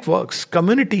public works,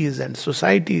 communities and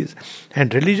societies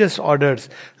and religious orders,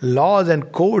 laws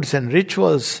and codes and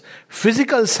rituals,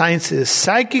 physical sciences,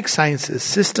 psychic sciences,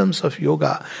 systems of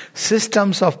yoga,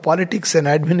 systems of politics and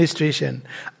administration,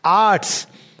 arts,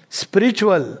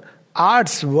 spiritual,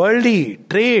 arts, worldly,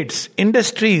 trades,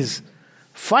 industries,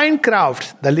 fine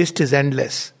crafts, the list is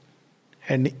endless.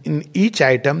 And in each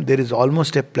item there is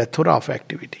almost a plethora of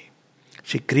activity.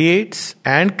 She creates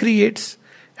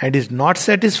and is not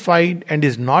satisfied and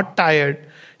is not tired.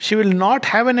 She will not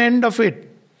have an end of it.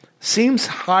 Seems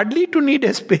hardly to need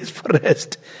a space for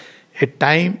rest. A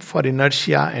time for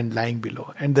inertia and lying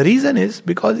below. And the reason is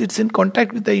because it's in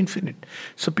contact with the infinite.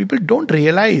 So people don't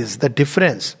realize the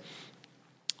difference.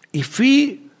 If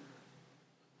we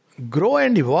grow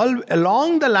and evolve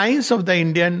along the lines of the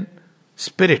Indian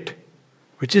spirit,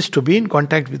 which is to be in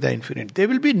contact with the infinite, there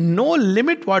will be no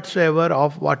limit whatsoever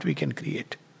of what we can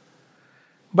create.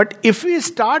 But if we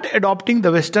start adopting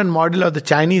the Western model or the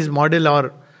Chinese model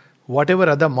or whatever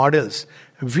other models,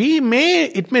 it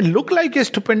may look like a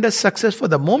stupendous success for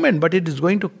the moment, but it is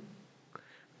going to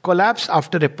collapse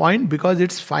after a point because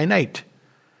it's finite.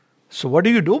 So what do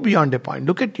you do beyond a point?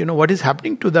 Look at, what is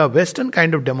happening to the Western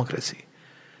kind of democracy.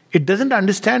 It doesn't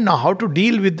understand now how to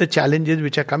deal with the challenges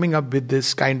which are coming up with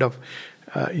this kind of,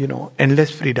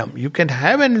 endless freedom. You can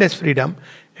have endless freedom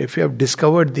if you have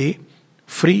discovered the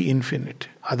free infinite.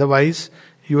 Otherwise,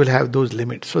 you will have those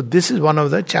limits. So this is one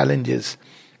of the challenges.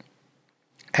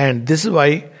 And this is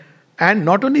why, and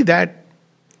not only that,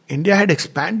 India had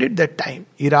expanded that time.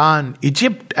 Iran,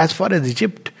 Egypt, as far as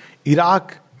Egypt,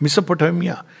 Iraq,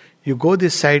 Mesopotamia. You go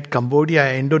this side,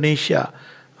 Cambodia, Indonesia,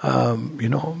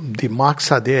 the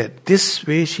marks are there. This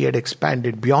way she had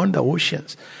expanded beyond the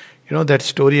oceans. That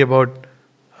story about,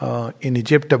 in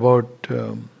Egypt about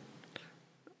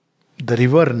the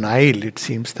river Nile, it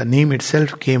seems. The name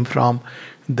itself came from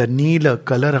the Neela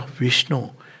color of Vishnu.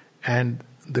 And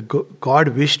the god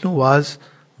Vishnu was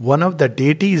one of the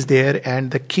deities there,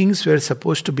 and the kings were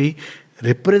supposed to be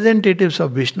representatives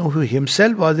of Vishnu, who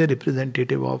himself was a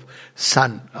representative of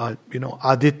sun,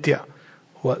 Aditya.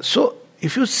 So,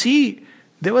 if you see,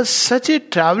 there was such a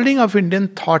traveling of Indian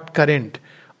thought current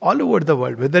all over the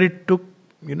world, whether it took,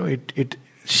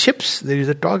 ships, there is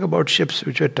a talk about ships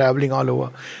which were traveling all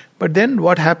over. But then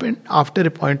what happened after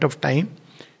a point of time,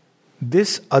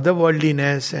 this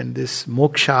otherworldliness and this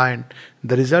moksha, and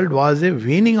the result was a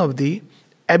waning of the,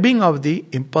 ebbing of the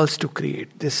impulse to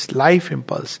create, this life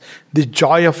impulse, this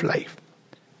joy of life.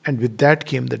 And with that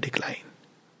came the decline.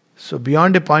 So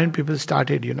beyond a point, people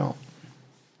started,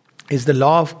 is the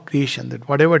law of creation, that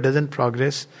whatever doesn't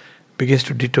progress begins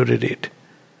to deteriorate.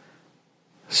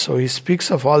 So he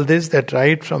speaks of all this, that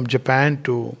right from Japan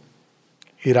to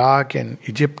Iraq and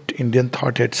Egypt, Indian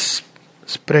thought had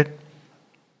spread.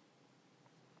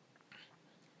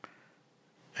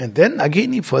 And then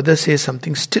again he further says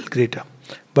something still greater.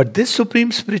 But this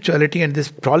supreme spirituality and this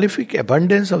prolific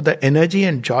abundance of the energy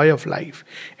and joy of life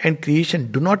and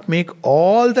creation do not make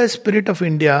all the spirit of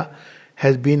India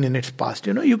has been in its past.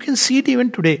 You can see it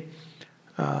even today.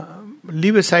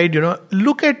 Leave aside,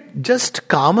 look at just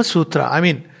Kama Sutra. I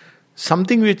mean,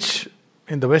 something which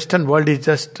in the Western world is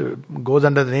just goes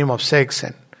under the name of sex,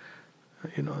 and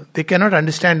they cannot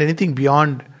understand anything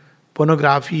beyond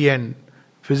pornography and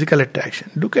physical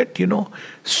attraction. Look at,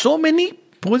 so many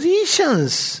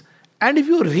positions, and if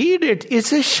you read it,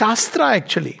 it's a shastra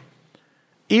actually.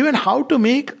 Even how to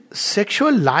make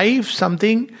sexual life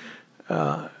something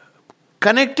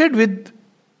connected with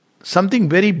something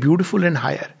very beautiful and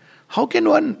higher. How can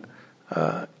one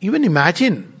even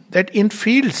imagine that in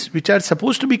fields which are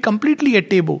supposed to be completely a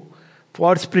taboo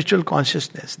for spiritual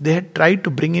consciousness, they had tried to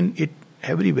bring in it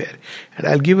everywhere. And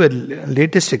I'll give a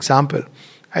latest example.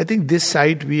 I think this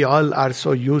side we all are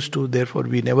so used to, therefore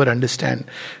we never understand.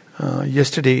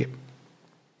 Yesterday,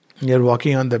 You're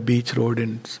walking on the beach road,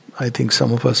 and I think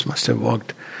some of us must have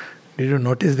walked. Did you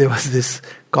notice there was this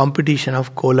competition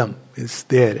of kolam? Is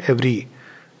there every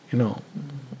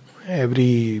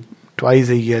twice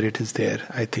a year it is there,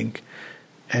 I think.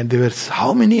 And there were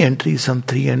how many entries? Some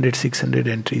 300, 600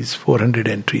 entries, 400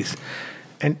 entries.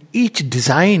 And each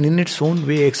design in its own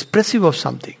way expressive of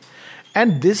something.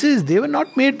 And they were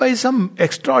not made by some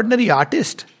extraordinary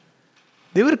artist.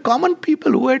 They were common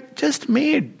people who had just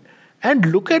made.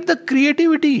 And look at the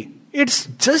creativity. It's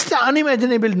just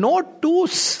unimaginable. No two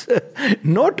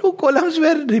columns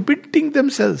were repeating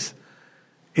themselves.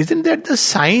 Isn't that the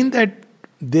sign that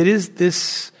there is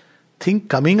this thing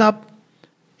coming up?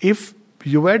 If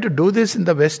you were to do this in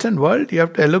the Western world, you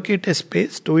have to allocate a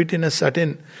space, do it in a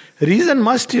certain... Reason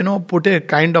must, put a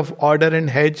kind of order and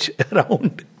hedge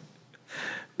around.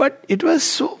 But it was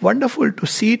so wonderful to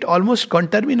see it almost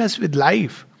conterminous with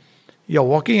life. You're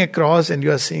walking across and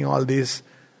you are seeing all these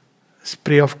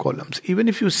spray of columns. Even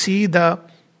if you see the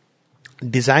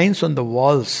designs on the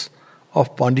walls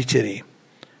of Pondicherry,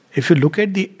 if you look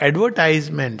at the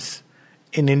advertisements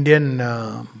in Indian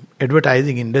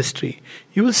advertising industry,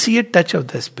 you will see a touch of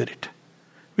the spirit,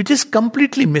 which is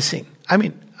completely missing. I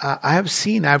mean, I've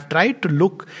tried to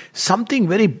look something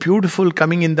very beautiful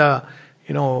coming in the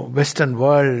Western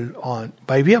world on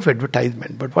by way of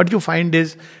advertisement. But what you find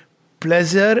is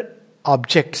pleasure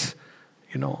objects.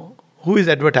 Who is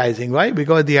advertising? Why?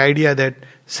 Because the idea that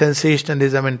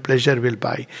sensationalism and pleasure will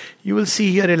buy. You will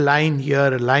see here, a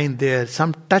line there,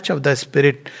 some touch of the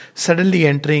spirit suddenly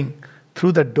entering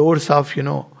through the doors of,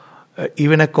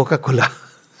 even a Coca-Cola.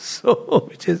 So,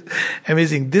 which is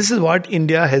amazing. This is what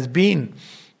India has been.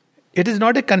 It is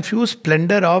not a confused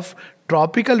splendor of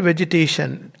tropical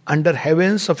vegetation under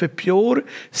heavens of a pure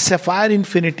sapphire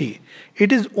infinity.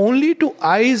 It is only to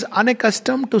eyes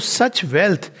unaccustomed to such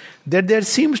wealth that there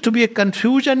seems to be a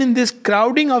confusion in this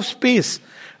crowding of space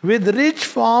with rich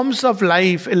forms of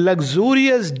life, a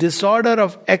luxurious disorder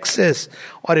of excess,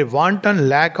 or a wanton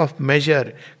lack of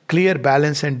measure, clear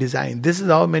balance and design. This is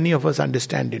how many of us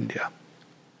understand India.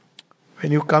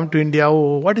 When you come to India,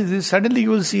 what is this? Suddenly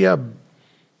you will see a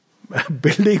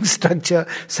building structure,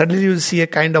 suddenly you will see a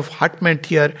kind of hutment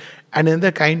here, and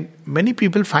another kind. Many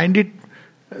people find it,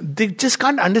 they just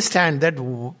can't understand that,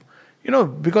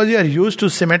 because you are used to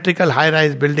symmetrical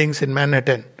high-rise buildings in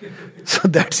Manhattan. So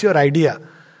that's your idea.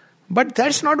 But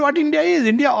that's not what India is.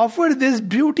 India offers this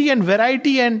beauty and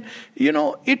variety, and,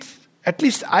 it's, at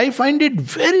least I find it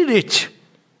very rich,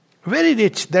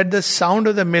 that the sound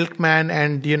of the milkman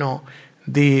and,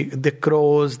 the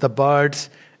crows, the birds,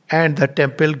 and the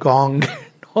temple gong,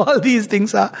 all these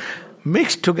things are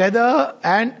mixed together,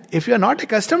 and if you are not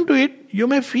accustomed to it, you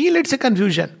may feel it's a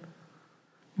confusion.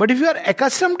 But if you are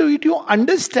accustomed to it, you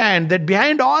understand that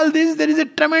behind all this there is a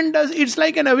tremendous, it's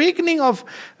like an awakening of,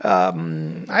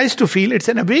 I used to feel it's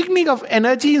an awakening of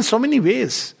energy in so many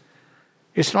ways.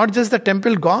 It's not just the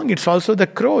temple gong, it's also the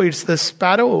crow, it's the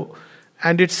sparrow,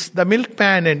 and it's the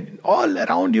milkman, and all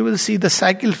around you will see the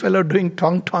cycle fellow doing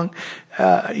tong.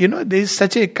 There is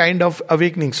such a kind of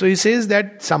awakening. So he says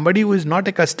that somebody who is not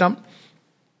accustomed,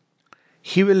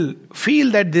 he will feel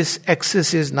that this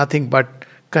excess is nothing but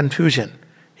confusion.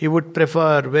 He would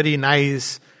prefer very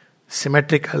nice,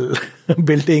 symmetrical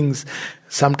buildings,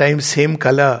 sometimes same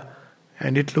color,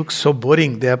 and it looks so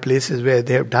boring. There are places where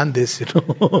they have done this,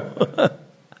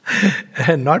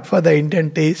 And not for the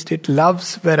Indian taste. It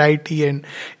loves variety. And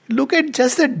look at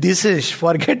just the dishes.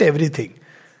 Forget everything.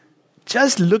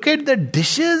 Just look at the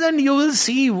dishes and you will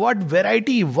see what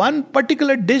variety. One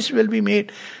particular dish will be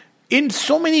made in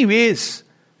so many ways.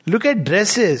 Look at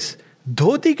dresses.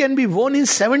 Dhoti can be worn in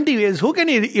 70 ways. Who can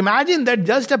imagine that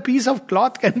just a piece of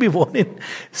cloth can be worn in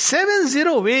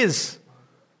 70 ways?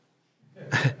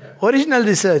 Original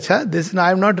research, This I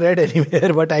have not read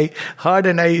anywhere, but I heard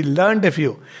and I learned a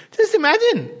few. Just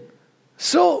imagine.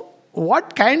 So,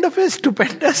 what kind of a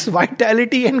stupendous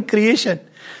vitality and creation.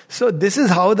 So, this is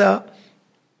how the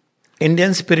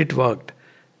Indian spirit worked.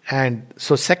 And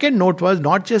so, second note was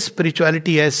not just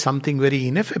spirituality as something very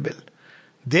ineffable.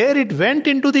 There it went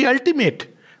into the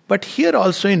ultimate. But here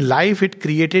also in life, it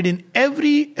created in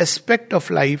every aspect of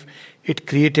life, it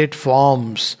created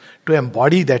forms to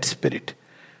embody that spirit.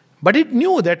 But it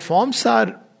knew that forms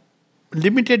are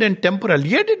limited and temporal,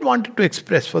 yet it wanted to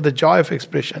express for the joy of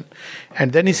expression.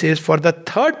 And then he says, for the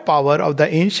third power of the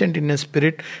ancient Indian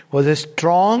spirit was a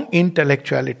strong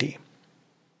intellectuality.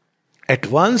 At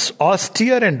once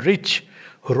austere and rich,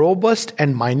 robust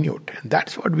and minute. And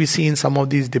that's what we see in some of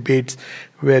these debates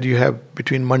where you have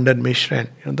between Mandan Mishra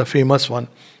and the famous one,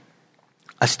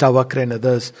 Ashtavakra and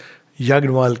others,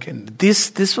 Yagnvalkya.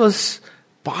 This was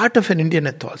part of an Indian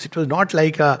ethos. It was not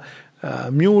like a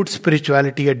mute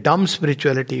spirituality, a dumb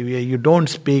spirituality where you don't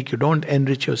speak, you don't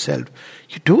enrich yourself.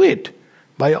 You do it.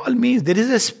 By all means, there is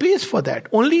a space for that.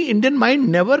 Only Indian mind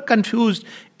never confused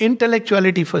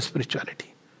intellectuality for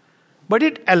spirituality. But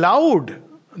it allowed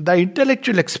the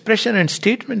intellectual expression and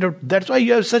statement. That's why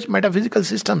you have such metaphysical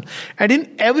systems. And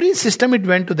in every system it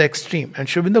went to the extreme. And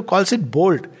Sri Aurobindo calls it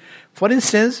bold. For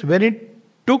instance, when it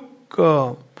took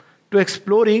to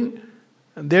exploring,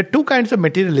 there are two kinds of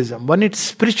materialism. One is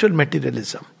spiritual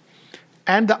materialism.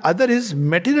 And the other is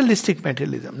materialistic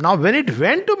materialism. Now when it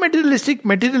went to materialistic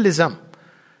materialism,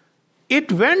 it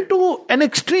went to an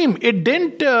extreme. It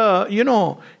didn't,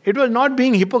 it was not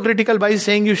being hypocritical by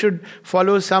saying you should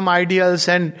follow some ideals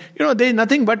and, there is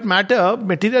nothing but matter,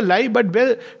 material life, but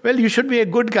well, you should be a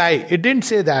good guy. It didn't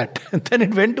say that. Then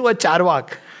it went to a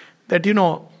charvak that,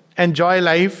 enjoy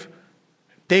life,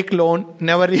 take loan,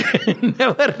 never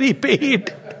repay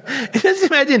it. Just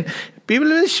imagine, people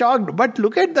will be shocked. But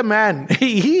look at the man.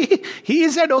 He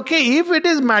said, okay, if it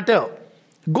is matter,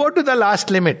 go to the last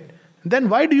limit. Then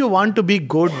why do you want to be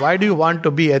good? Why do you want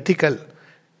to be ethical?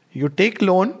 You take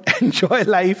loan, enjoy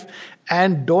life,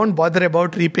 and don't bother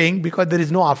about repaying because there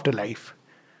is no afterlife.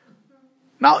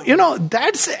 Now,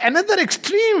 that's another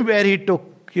extreme where he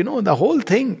took, the whole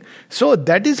thing. So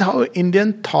that is how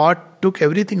Indian thought took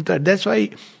everything. That's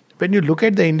why when you look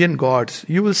at the Indian gods,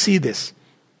 you will see this.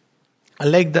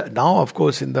 Unlike now, of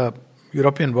course, in the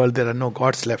European world, there are no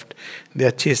gods left. They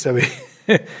are chased away.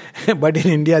 But in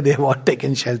India, they have all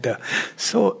taken shelter.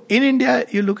 So in India,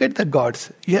 you look at the gods,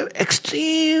 you have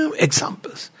extreme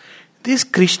examples. This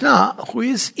Krishna, who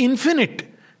is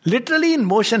infinite, literally in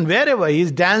motion, wherever he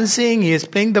is dancing, he is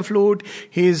playing the flute,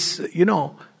 he is,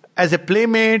 as a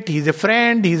playmate, he is a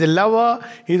friend, he is a lover,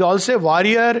 he is also a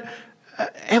warrior,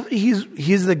 he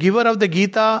is the giver of the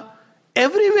Gita.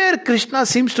 Everywhere Krishna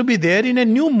seems to be there in a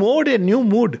new mode, a new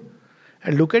mood.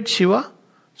 And look at Shiva.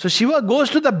 So Shiva goes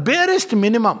to the barest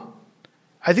minimum.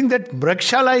 I think that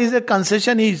Brakshala is a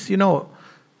concession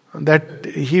that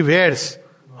he wears.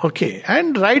 Okay.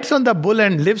 And rides on the bull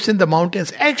and lives in the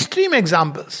mountains. Extreme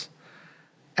examples.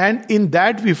 And in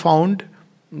that we found,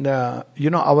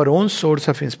 our own source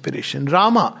of inspiration.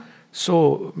 Rama.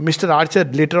 So Mr. Archer,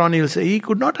 later on he will say, he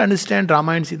could not understand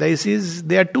Rama and Sita. He says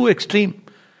they are too extreme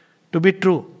to be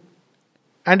true.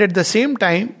 And at the same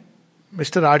time,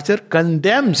 Mr. Archer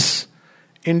condemns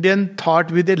Indian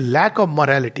thought with a lack of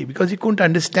morality because he couldn't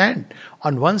understand.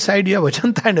 On one side you have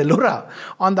Ajanta and Ellora.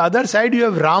 On the other side you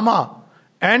have Rama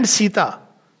and Sita.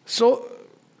 So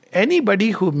anybody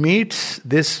who meets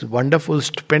this wonderful,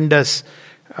 stupendous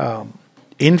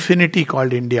infinity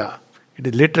called India, it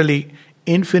is literally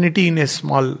infinity in a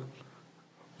small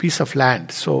piece of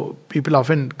land. So people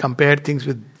often compare things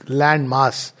with land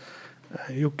mass.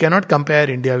 You cannot compare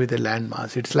India with a land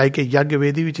mass. It's like a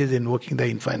Yajna-vedi which is invoking the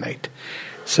infinite.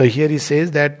 So here he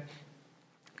says that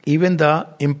even the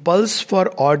impulse for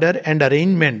order and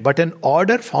arrangement, but an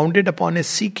order founded upon a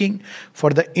seeking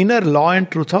for the inner law and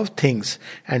truth of things,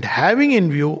 and having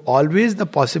in view always the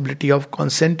possibility of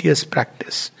conscientious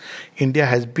practice. India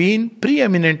has been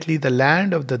preeminently the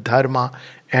land of the Dharma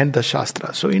and the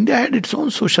Shastra. So India had its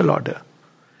own social order.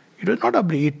 It was not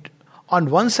on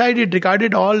one side it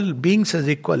regarded all beings as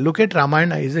equal. Look at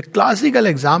Ramayana, is a classical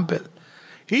example.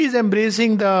 He is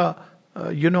embracing the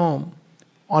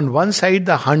on one side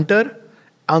the hunter,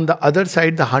 on the other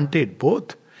side the hunted,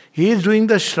 both. He is doing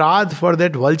the shraddh for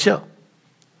that vulture.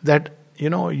 That,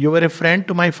 you were a friend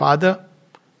to my father,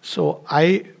 so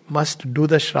I must do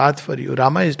the shraddh for you.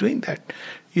 Rama is doing that.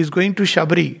 He is going to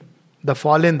Shabri, the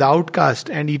fallen, the outcast,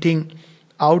 and eating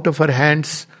out of her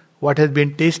hands what has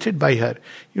been tasted by her.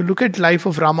 You look at life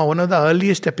of Rama, one of the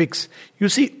earliest epics. You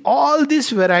see all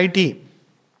this variety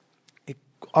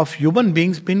of human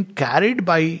beings being carried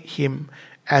by him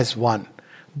as one.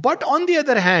 But on the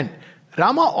other hand,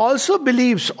 Rama also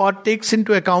believes or takes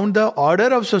into account the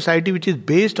order of society which is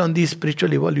based on the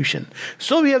spiritual evolution.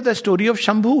 So we have the story of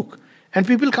Shambhuk. And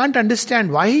people can't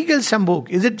understand why he kills Shambhuk.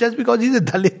 Is it just because he's a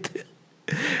Dalit?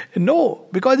 No,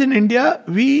 because in India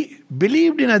we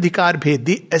believed in Adhikar Bhed.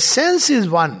 The essence is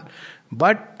one,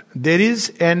 but there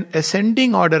is an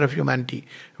ascending order of humanity.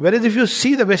 Whereas if you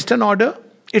see the Western order,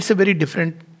 it's a very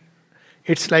different.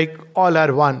 It's like all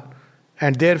are one,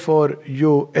 and therefore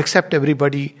you accept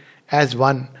everybody as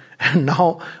one. And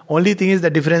now only thing is the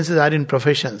differences are in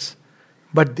professions.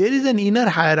 But there is an inner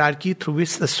hierarchy through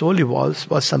which the soul evolves,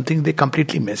 was something they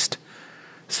completely missed.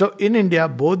 So in India,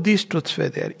 both these truths were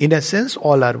there. In a sense,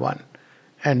 all are one.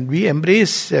 And we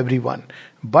embrace everyone.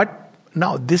 But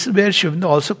now this is where Sri Aurobindo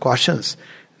also cautions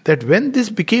that when this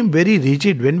became very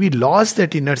rigid, when we lost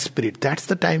that inner spirit, that's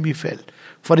the time we fell.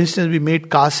 For instance, we made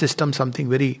caste system something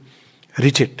very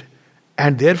rigid,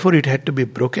 and therefore it had to be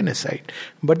broken aside.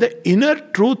 But the inner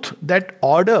truth, that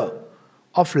order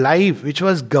of life which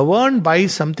was governed by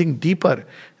something deeper,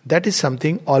 that is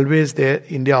something always there.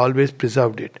 India always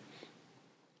preserved it.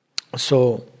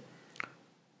 So,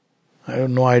 I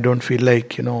don't know, I don't feel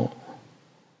like,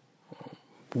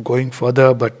 going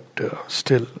further, but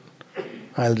still,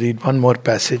 I'll read one more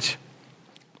passage.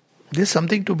 This is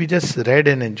something to be just read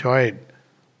and enjoyed.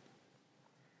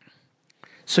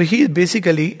 So he is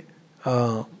basically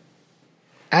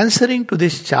answering to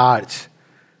this charge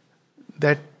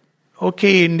that,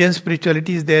 okay, Indian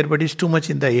spirituality is there, but it's too much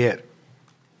in the air.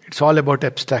 It's all about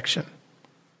abstraction.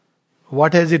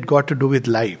 What has it got to do with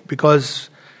life? Because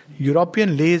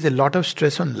European lays a lot of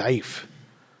stress on life.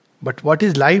 But what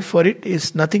is life for it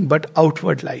is nothing but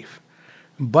outward life.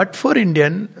 But for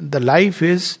Indian, the life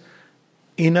is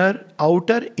inner,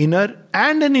 outer, inner,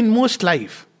 and an inmost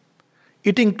life.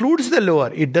 It includes the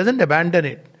lower. It doesn't abandon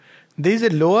it. There is a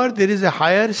lower, there is a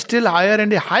higher, still higher,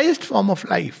 and a highest form of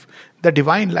life, the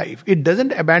divine life. It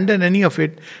doesn't abandon any of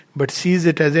it, but sees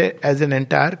it as an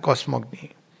entire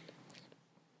cosmogony.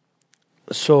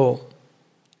 So,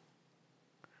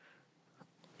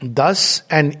 thus,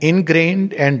 an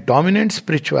ingrained and dominant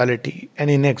spirituality, an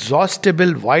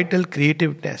inexhaustible vital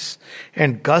creativeness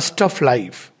and gust of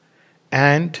life,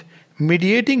 and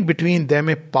mediating between them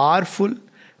a powerful,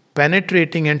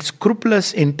 penetrating and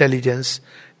scrupulous intelligence,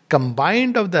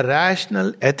 combined of the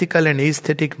rational, ethical and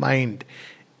aesthetic mind,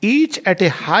 each at a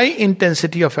high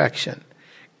intensity of action,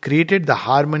 created the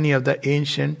harmony of the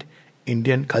ancient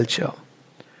Indian culture.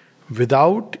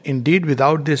 Without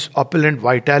this opulent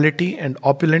vitality and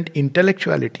opulent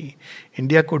intellectuality,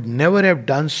 India could never have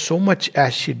done so much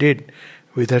as she did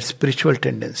with her spiritual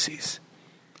tendencies.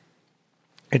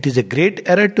 It is a great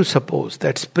error to suppose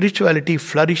that spirituality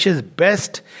flourishes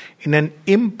best in an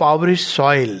impoverished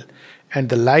soil, and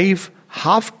the life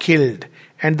half killed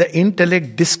and the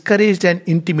intellect discouraged and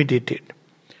intimidated.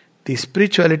 The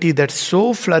spirituality that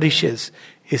so flourishes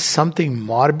is something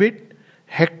morbid,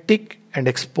 hectic, and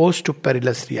exposed to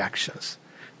perilous reactions.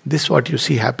 This is what you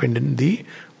see happened in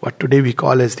what today we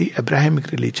call as the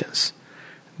Abrahamic religions.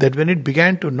 That when it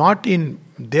began to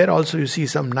there also you see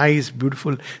some nice,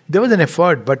 beautiful, there was an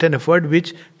effort, but an effort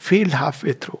which failed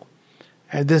halfway through.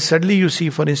 And then suddenly you see,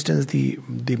 for instance, the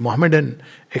Mohammedan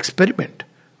experiment.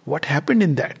 What happened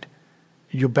in that?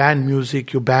 You ban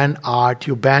music, you ban art,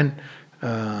 you ban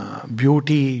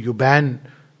beauty, you ban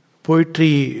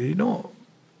poetry,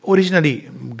 Originally,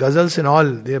 ghazals and all,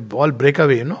 they all break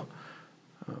away,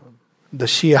 The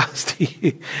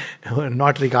Shias were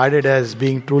not regarded as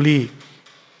being truly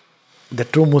the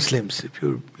true Muslims. If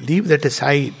you leave that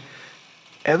aside,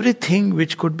 everything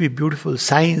which could be beautiful,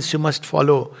 science you must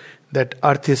follow, that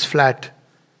earth is flat,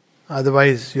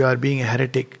 otherwise you are being a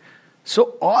heretic.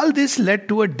 So all this led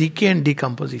to a decay and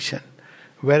decomposition.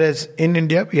 Whereas in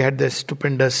India we had this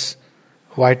stupendous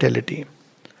vitality.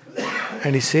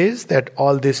 And he says that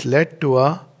all this led to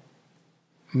a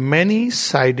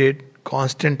many-sided,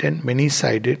 constant and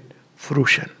many-sided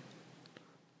fruition.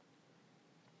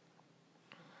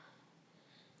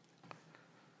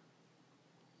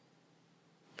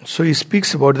 So he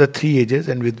speaks about the three ages,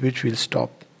 and with which we'll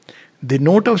stop. The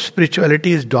note of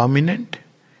spirituality is dominant,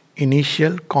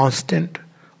 initial, constant,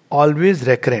 always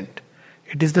recurrent.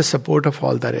 It is the support of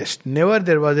all the rest. Never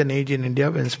there was an age in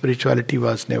India when spirituality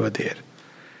was never there.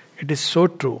 It is so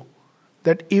true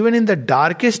that even in the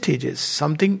darkest ages,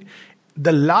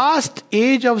 the last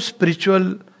age of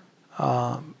spiritual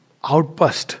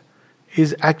outburst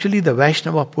is actually the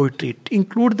Vaishnava poetry. It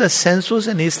includes the sensuous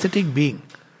and aesthetic being.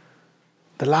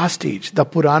 The last age, the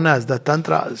Puranas, the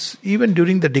Tantras, even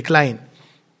during the decline.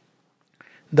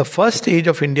 The first age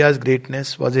of India's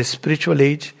greatness was a spiritual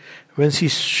age when she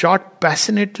sought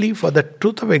passionately for the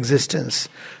truth of existence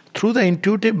through the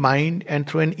intuitive mind and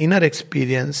through an inner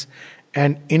experience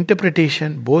and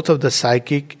interpretation both of the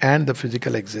psychic and the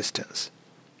physical existence.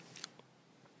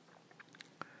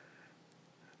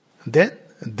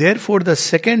 Therefore, the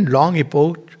second long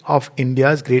epoch of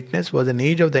India's greatness was an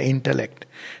age of the intellect,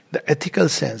 the ethical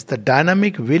sense, the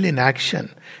dynamic will in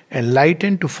action,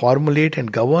 enlightened to formulate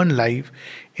and govern life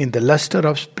in the luster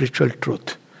of spiritual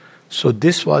truth. So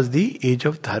this was the age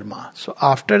of Dharma. So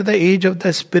after the age of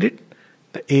the spirit,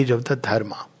 the age of the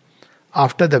Dharma.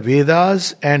 After the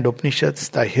Vedas and Upanishads,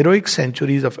 the heroic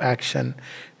centuries of action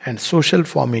and social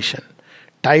formation,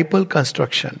 typal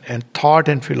construction and thought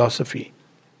and philosophy,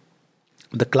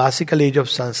 the classical age of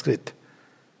Sanskrit.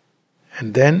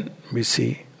 And then we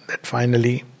see that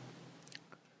finally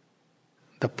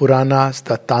the Puranas,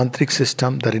 the Tantric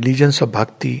system, the religions of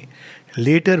Bhakti,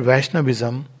 later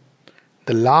Vaishnavism,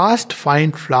 the last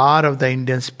fine flower of the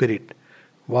Indian spirit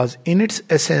was in its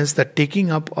essence the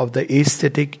taking up of the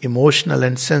aesthetic, emotional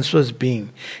and sensuous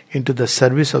being into the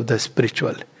service of the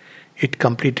spiritual. It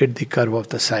completed the curve of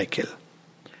the cycle.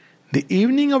 The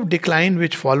evening of decline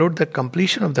which followed the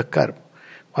completion of the curve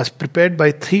was prepared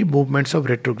by 3 movements of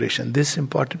retrogression. This is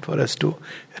important for us to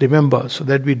remember so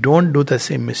that we don't do the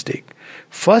same mistake.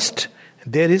 First,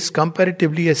 there is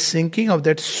comparatively a sinking of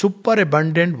that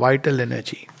superabundant vital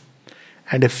energy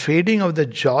and a fading of the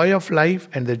joy of life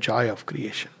and the joy of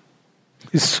creation.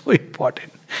 It's so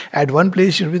important. At one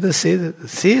place, Sri Aurobindo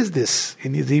says this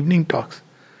in his evening talks.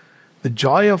 The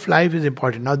joy of life is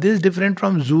important. Now, this is different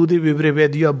from Zudi Vivre, where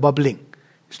you are bubbling.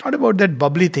 It's not about that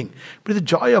bubbly thing, but the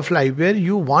joy of life, where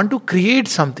you want to create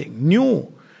something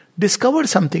new, discover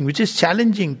something which is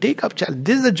challenging, take up challenge.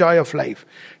 This is the joy of life.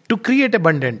 To create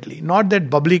abundantly, not that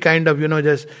bubbly kind of,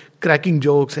 just cracking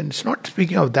jokes. And it's not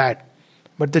speaking of that.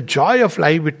 But the joy of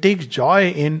life, it takes joy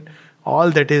in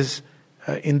all that is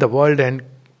in the world and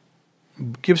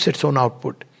gives its own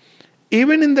output.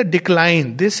 Even in the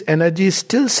decline, this energy is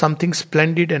still something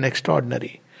splendid and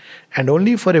extraordinary, and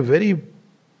only for a very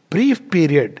brief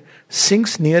period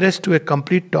sinks nearest to a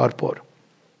complete torpor.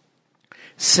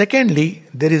 Secondly,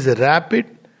 there is a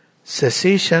rapid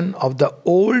cessation of the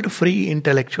old free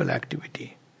intellectual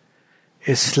activity,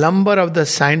 a slumber of the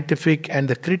scientific and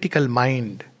the critical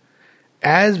mind,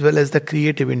 as well as the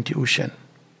creative intuition.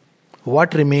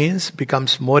 What remains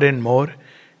becomes more and more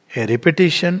a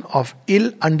repetition of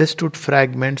ill-understood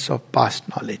fragments of past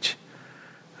knowledge.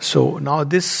 So now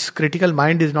this critical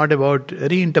mind is not about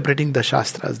reinterpreting the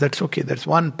Shastras. That's okay, that's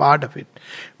one part of it.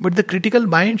 But the critical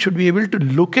mind should be able to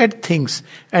look at things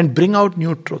and bring out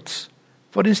new truths.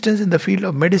 For instance, in the field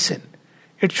of medicine,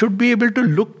 it should be able to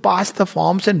look past the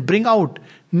forms and bring out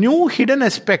new hidden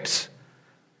aspects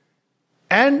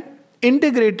and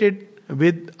integrate it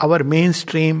with our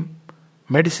mainstream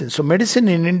medicine. So medicine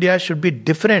in India should be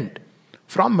different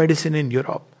from medicine in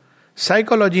Europe.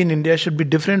 Psychology in India should be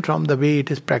different from the way it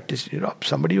is practiced in Europe.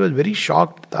 Somebody was very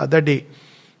shocked the other day.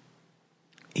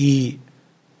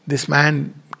 This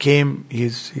man came,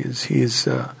 he's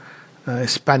a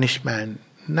Spanish man,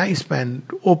 nice man,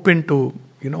 open to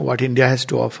what India has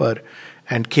to offer,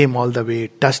 and came all the way,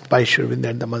 touched by Sri Aurobindo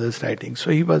and the mother's writing.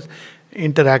 So he was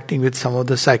interacting with some of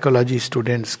the psychology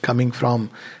students coming from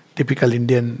typical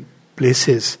Indian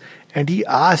places, and he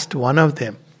asked one of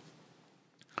them,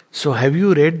 "So have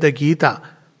you read the Gita?"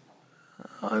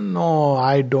 "No,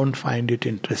 I don't find it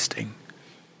interesting."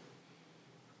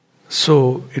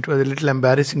 So it was a little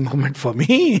embarrassing moment for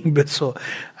me. So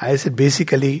I said,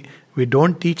 basically, we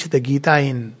don't teach the Gita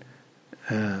in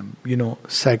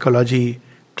psychology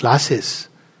classes.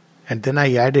 And then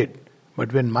I added,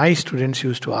 but when my students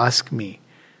used to ask me,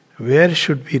 where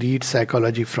should we read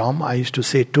psychology from? I used to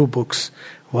say 2 books.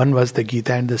 One was the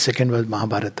Gita and the second was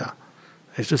Mahabharata.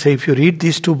 I used to say, if you read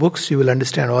these 2 books, you will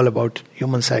understand all about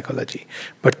human psychology.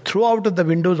 But throw out of the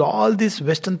windows all this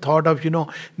Western thought of,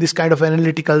 this kind of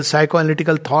analytical,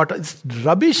 psychoanalytical thought. It's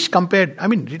rubbish compared.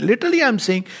 Literally I'm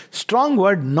saying, strong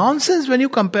word, nonsense when you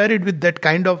compare it with that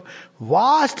kind of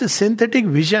vast synthetic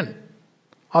vision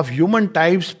of human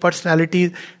types,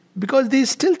 personalities. Because these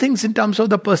still things in terms of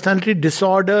the personality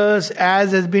disorders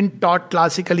as has been taught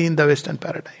classically in the Western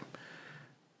paradigm.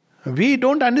 We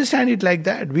don't understand it like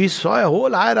that. We saw a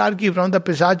whole hierarchy from the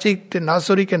Pisachik and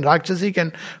Asurik and Rakshasik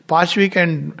and Pashvik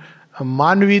and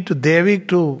Manvi to Devik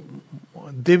to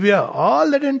Divya, all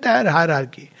that entire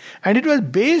hierarchy. And it was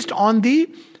based on the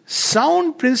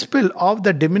sound principle of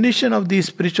the diminution of the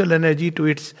spiritual energy to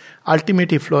its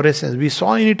ultimate efflorescence. We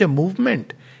saw in it a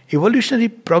movement, evolutionary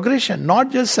progression, not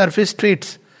just surface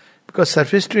traits. Because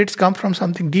surface traits come from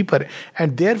something deeper.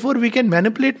 And therefore we can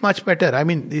manipulate much better.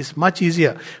 It's much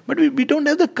easier. But we don't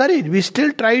have the courage. We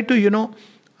still try to,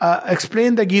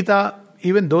 explain the Gita,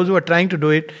 even those who are trying to do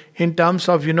it, in terms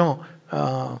of,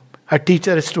 a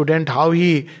teacher, a student, how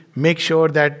he makes sure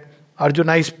that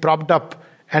Arjuna is propped up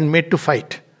and made to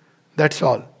fight. That's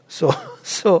all.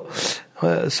 So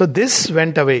this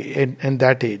went away in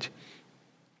that age.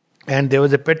 And there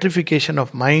was a petrification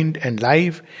of mind and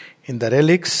life in the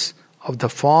relics of the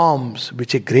forms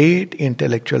which a great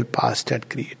intellectual past had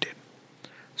created.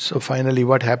 So finally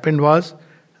what happened was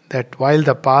that while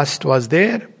the past was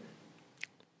there,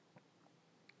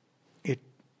 it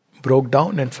broke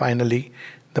down, and finally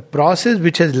the process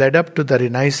which has led up to the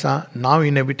Renaissance, now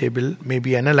inevitable, may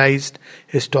be analyzed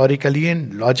historically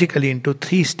and logically into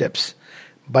 3 steps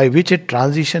by which a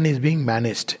transition is being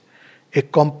managed. A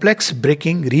complex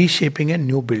breaking, reshaping and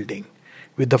new building,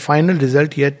 with the final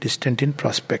result yet distant in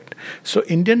prospect. So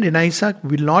Indian Renaissance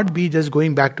will not be just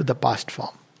going back to the past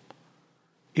form.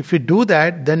 If we do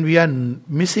that, then we are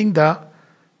missing the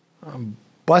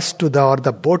bus to the, or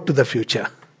the boat to the future.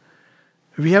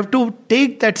 We have to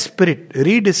take that spirit,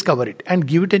 rediscover it, and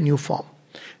give it a new form.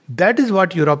 That is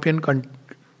what European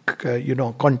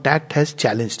contact has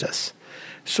challenged us.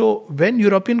 So when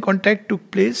European contact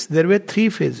took place, there were three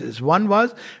phases. One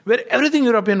was where everything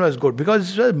European was good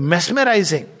because it was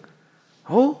mesmerizing.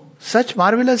 Oh, such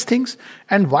marvelous things.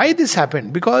 And why this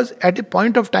happened? Because at a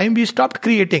point of time we stopped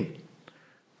creating.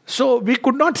 So we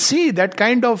could not see that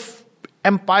kind of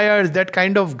empires, that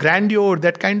kind of grandeur,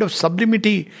 that kind of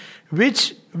sublimity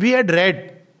which we had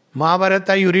read.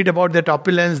 Mahabharata, you read about that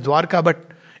opulence, Dwarka, but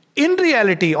in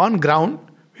reality, on ground,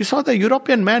 we saw the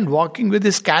European man walking with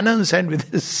his cannons and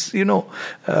with his,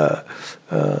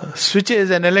 switches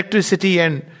and electricity,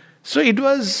 and so it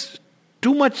was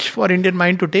too much for Indian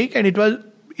mind to take, and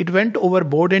it went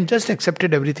overboard and just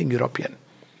accepted everything European.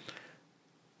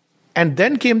 And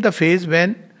then came the phase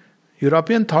when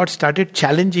European thought started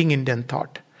challenging Indian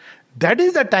thought. That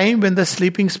is the time when the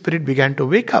sleeping spirit began to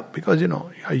wake up, because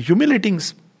humiliating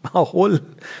a whole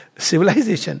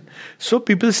civilization. So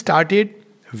people started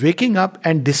waking up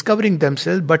and discovering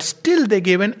themselves, but still they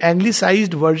gave an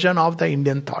anglicized version of the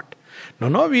Indian thought.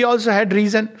 No, we also had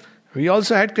reason. We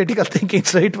also had critical thinking,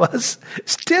 so it was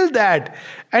still that.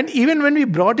 And even when we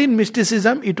brought in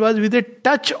mysticism, it was with a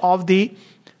touch of the,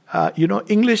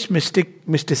 English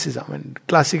mysticism. And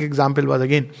classic example was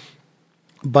again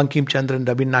Bankim Chandra and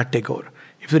Rabindranath Tagore.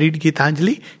 If you read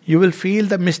Gitanjali, you will feel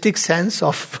the mystic sense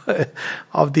of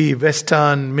the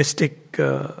Western mystic,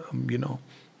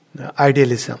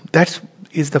 idealism. That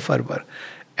is the fervor.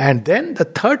 And then the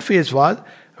third phase was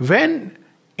when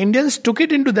Indians took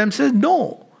it into themselves.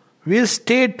 No, we'll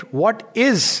state what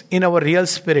is in our real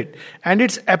spirit. And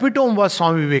its epitome was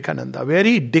Swami Vivekananda, where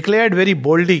he declared very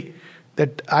boldly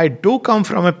that I do come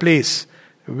from a place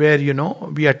where,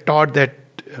 we are taught that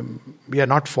we are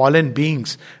not fallen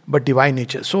beings, but divine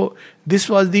nature. So this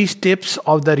was the steps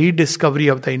of the rediscovery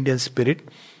of the Indian spirit.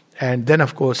 And then,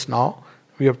 of course, now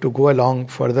we have to go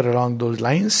further along those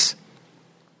lines.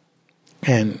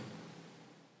 And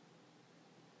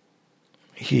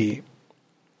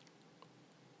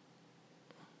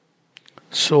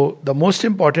so the most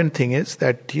important thing is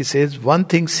that he says, one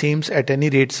thing seems at any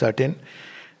rate certain,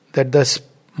 that the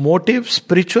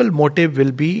spiritual motive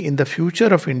will be in the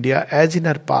future of India as in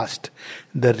her past,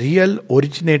 the real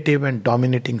originative and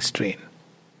dominating strain.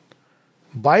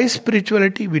 By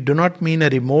spirituality, we do not mean a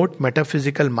remote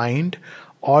metaphysical mind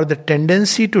or the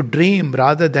tendency to dream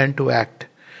rather than to act.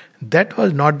 That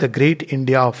was not the great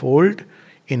India of old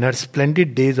in her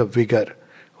splendid days of vigor.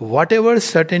 Whatever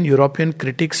certain European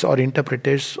critics or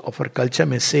interpreters of her culture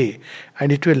may say,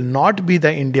 and it will not be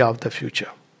the India of the future.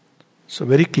 So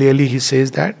very clearly he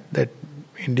says that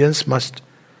Indians must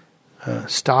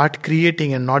start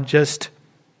creating, and not just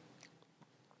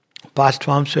past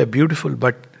forms were beautiful,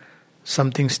 but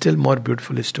something still more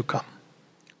beautiful is to come.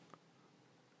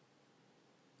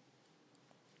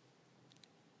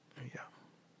 Yeah.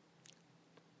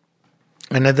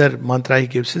 Another mantra he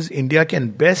gives is, India can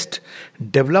best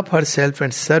develop herself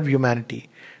and serve humanity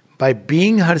by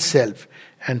being herself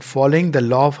and following the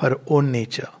law of her own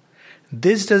nature.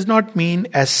 This does not mean,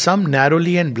 as some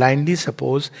narrowly and blindly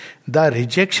suppose, the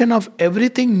rejection of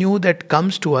everything new that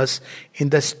comes to us in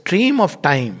the stream of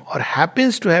time or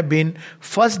happens to have been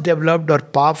first developed or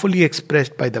powerfully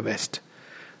expressed by the West.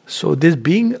 So this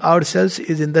being ourselves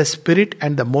is in the spirit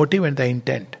and the motive and the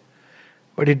intent.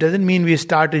 But it doesn't mean we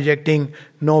start rejecting,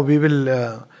 no, we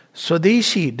will...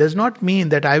 Swadeshi does not mean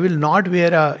that I will not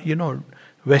wear a,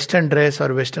 Western dress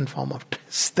or Western form of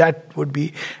dress. That would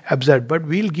be absurd. But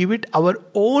we'll give it our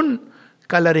own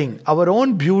coloring, our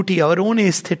own beauty, our own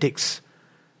aesthetics,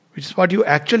 which is what you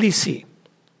actually see.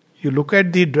 You look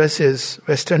at the dresses,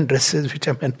 Western dresses which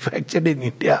are manufactured in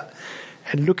India,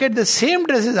 and look at the same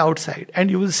dresses outside,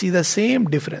 and you will see the same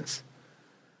difference.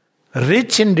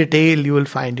 Rich in detail, you will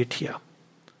find it here.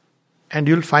 And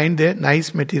you'll find there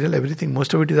nice material, everything.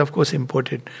 Most of it is, of course,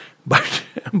 imported.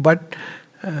 But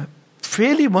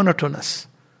fairly monotonous.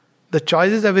 The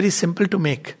choices are very simple to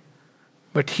make.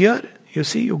 But here, you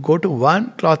see, you go to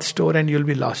one cloth store and you'll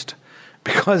be lost.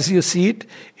 Because you see it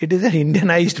is an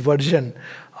Indianized version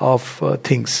of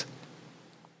things.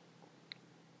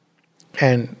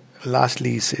 And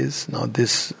lastly, he says, now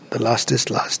this, the last is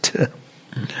last.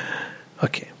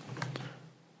 Okay.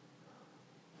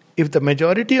 If the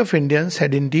majority of Indians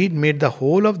had indeed made the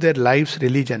whole of their lives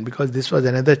religion, because this was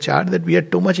another chart that we are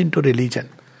too much into religion.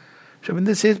 Sri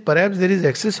Aurobindo says perhaps there is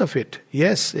excess of it.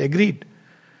 Yes, agreed.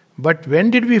 But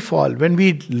when did we fall? When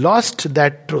we lost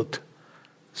that truth.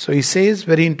 So he says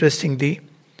very interestingly,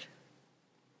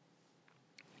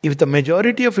 if the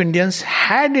majority of Indians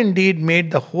had indeed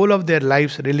made the whole of their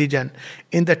lives religion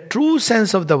in the true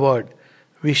sense of the word,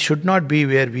 we should not be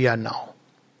where we are now.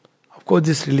 Of course,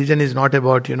 this religion is not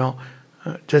about,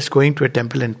 just going to a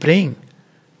temple and praying.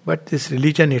 But this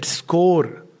religion, its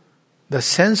core, the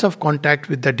sense of contact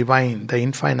with the divine, the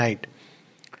infinite,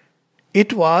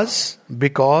 it was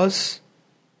because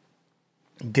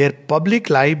their public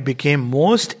life became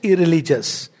most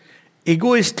irreligious,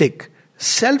 egoistic,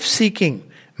 self-seeking,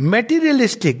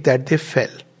 materialistic that they fell.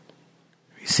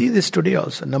 We see this today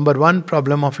also. Number one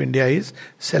problem of India is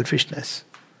selfishness.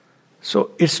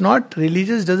 So it's not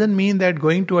religious doesn't mean that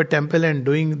going to a temple and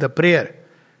doing the prayer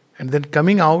and then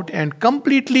coming out and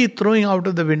completely throwing out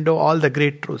of the window all the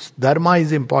great truths. Dharma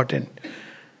is important.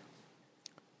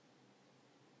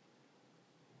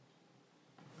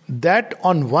 That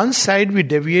on one side we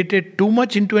deviated too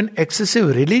much into an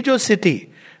excessive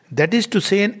religiosity, that is to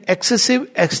say an excessive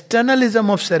externalism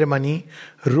of ceremony,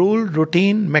 rule,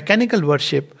 routine, mechanical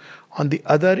worship, on the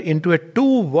other into a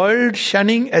too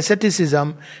world-shunning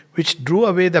asceticism which drew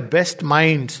away the best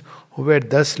minds who were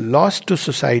thus lost to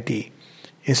society,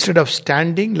 instead of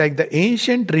standing like the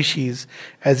ancient rishis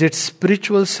as its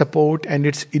spiritual support and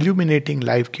its illuminating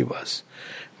life givers.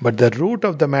 But the root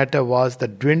of the matter was the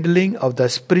dwindling of the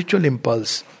spiritual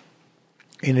impulse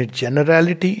in its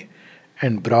generality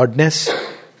and broadness,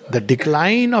 the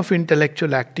decline of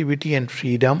intellectual activity and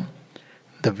freedom,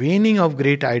 the waning of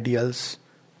great ideals,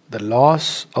 the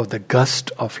loss of the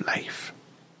gust of life.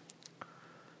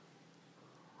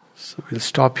 So we'll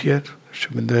stop here.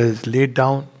 Sri Aurobindo has laid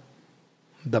down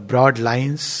the broad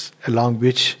lines along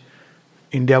which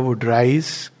India would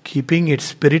rise, keeping its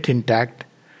spirit intact,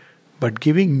 but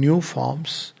giving new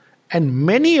forms and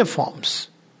many forms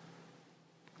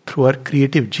through her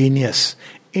creative genius,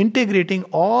 integrating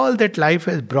all that life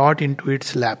has brought into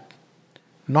its lap,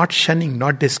 not shunning,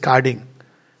 not discarding,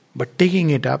 but taking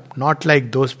it up, not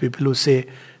like those people who say,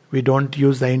 we don't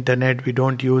use the internet, we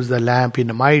don't use the lamp.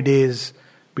 In my days,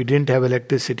 we didn't have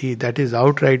electricity. That is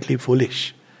outrightly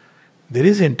foolish. There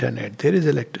is internet, there is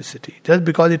electricity. Just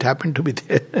because it happened to be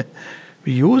there,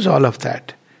 we use all of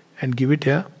that and give it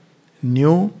a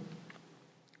new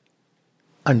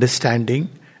understanding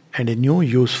and a new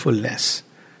usefulness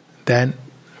than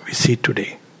we see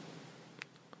today.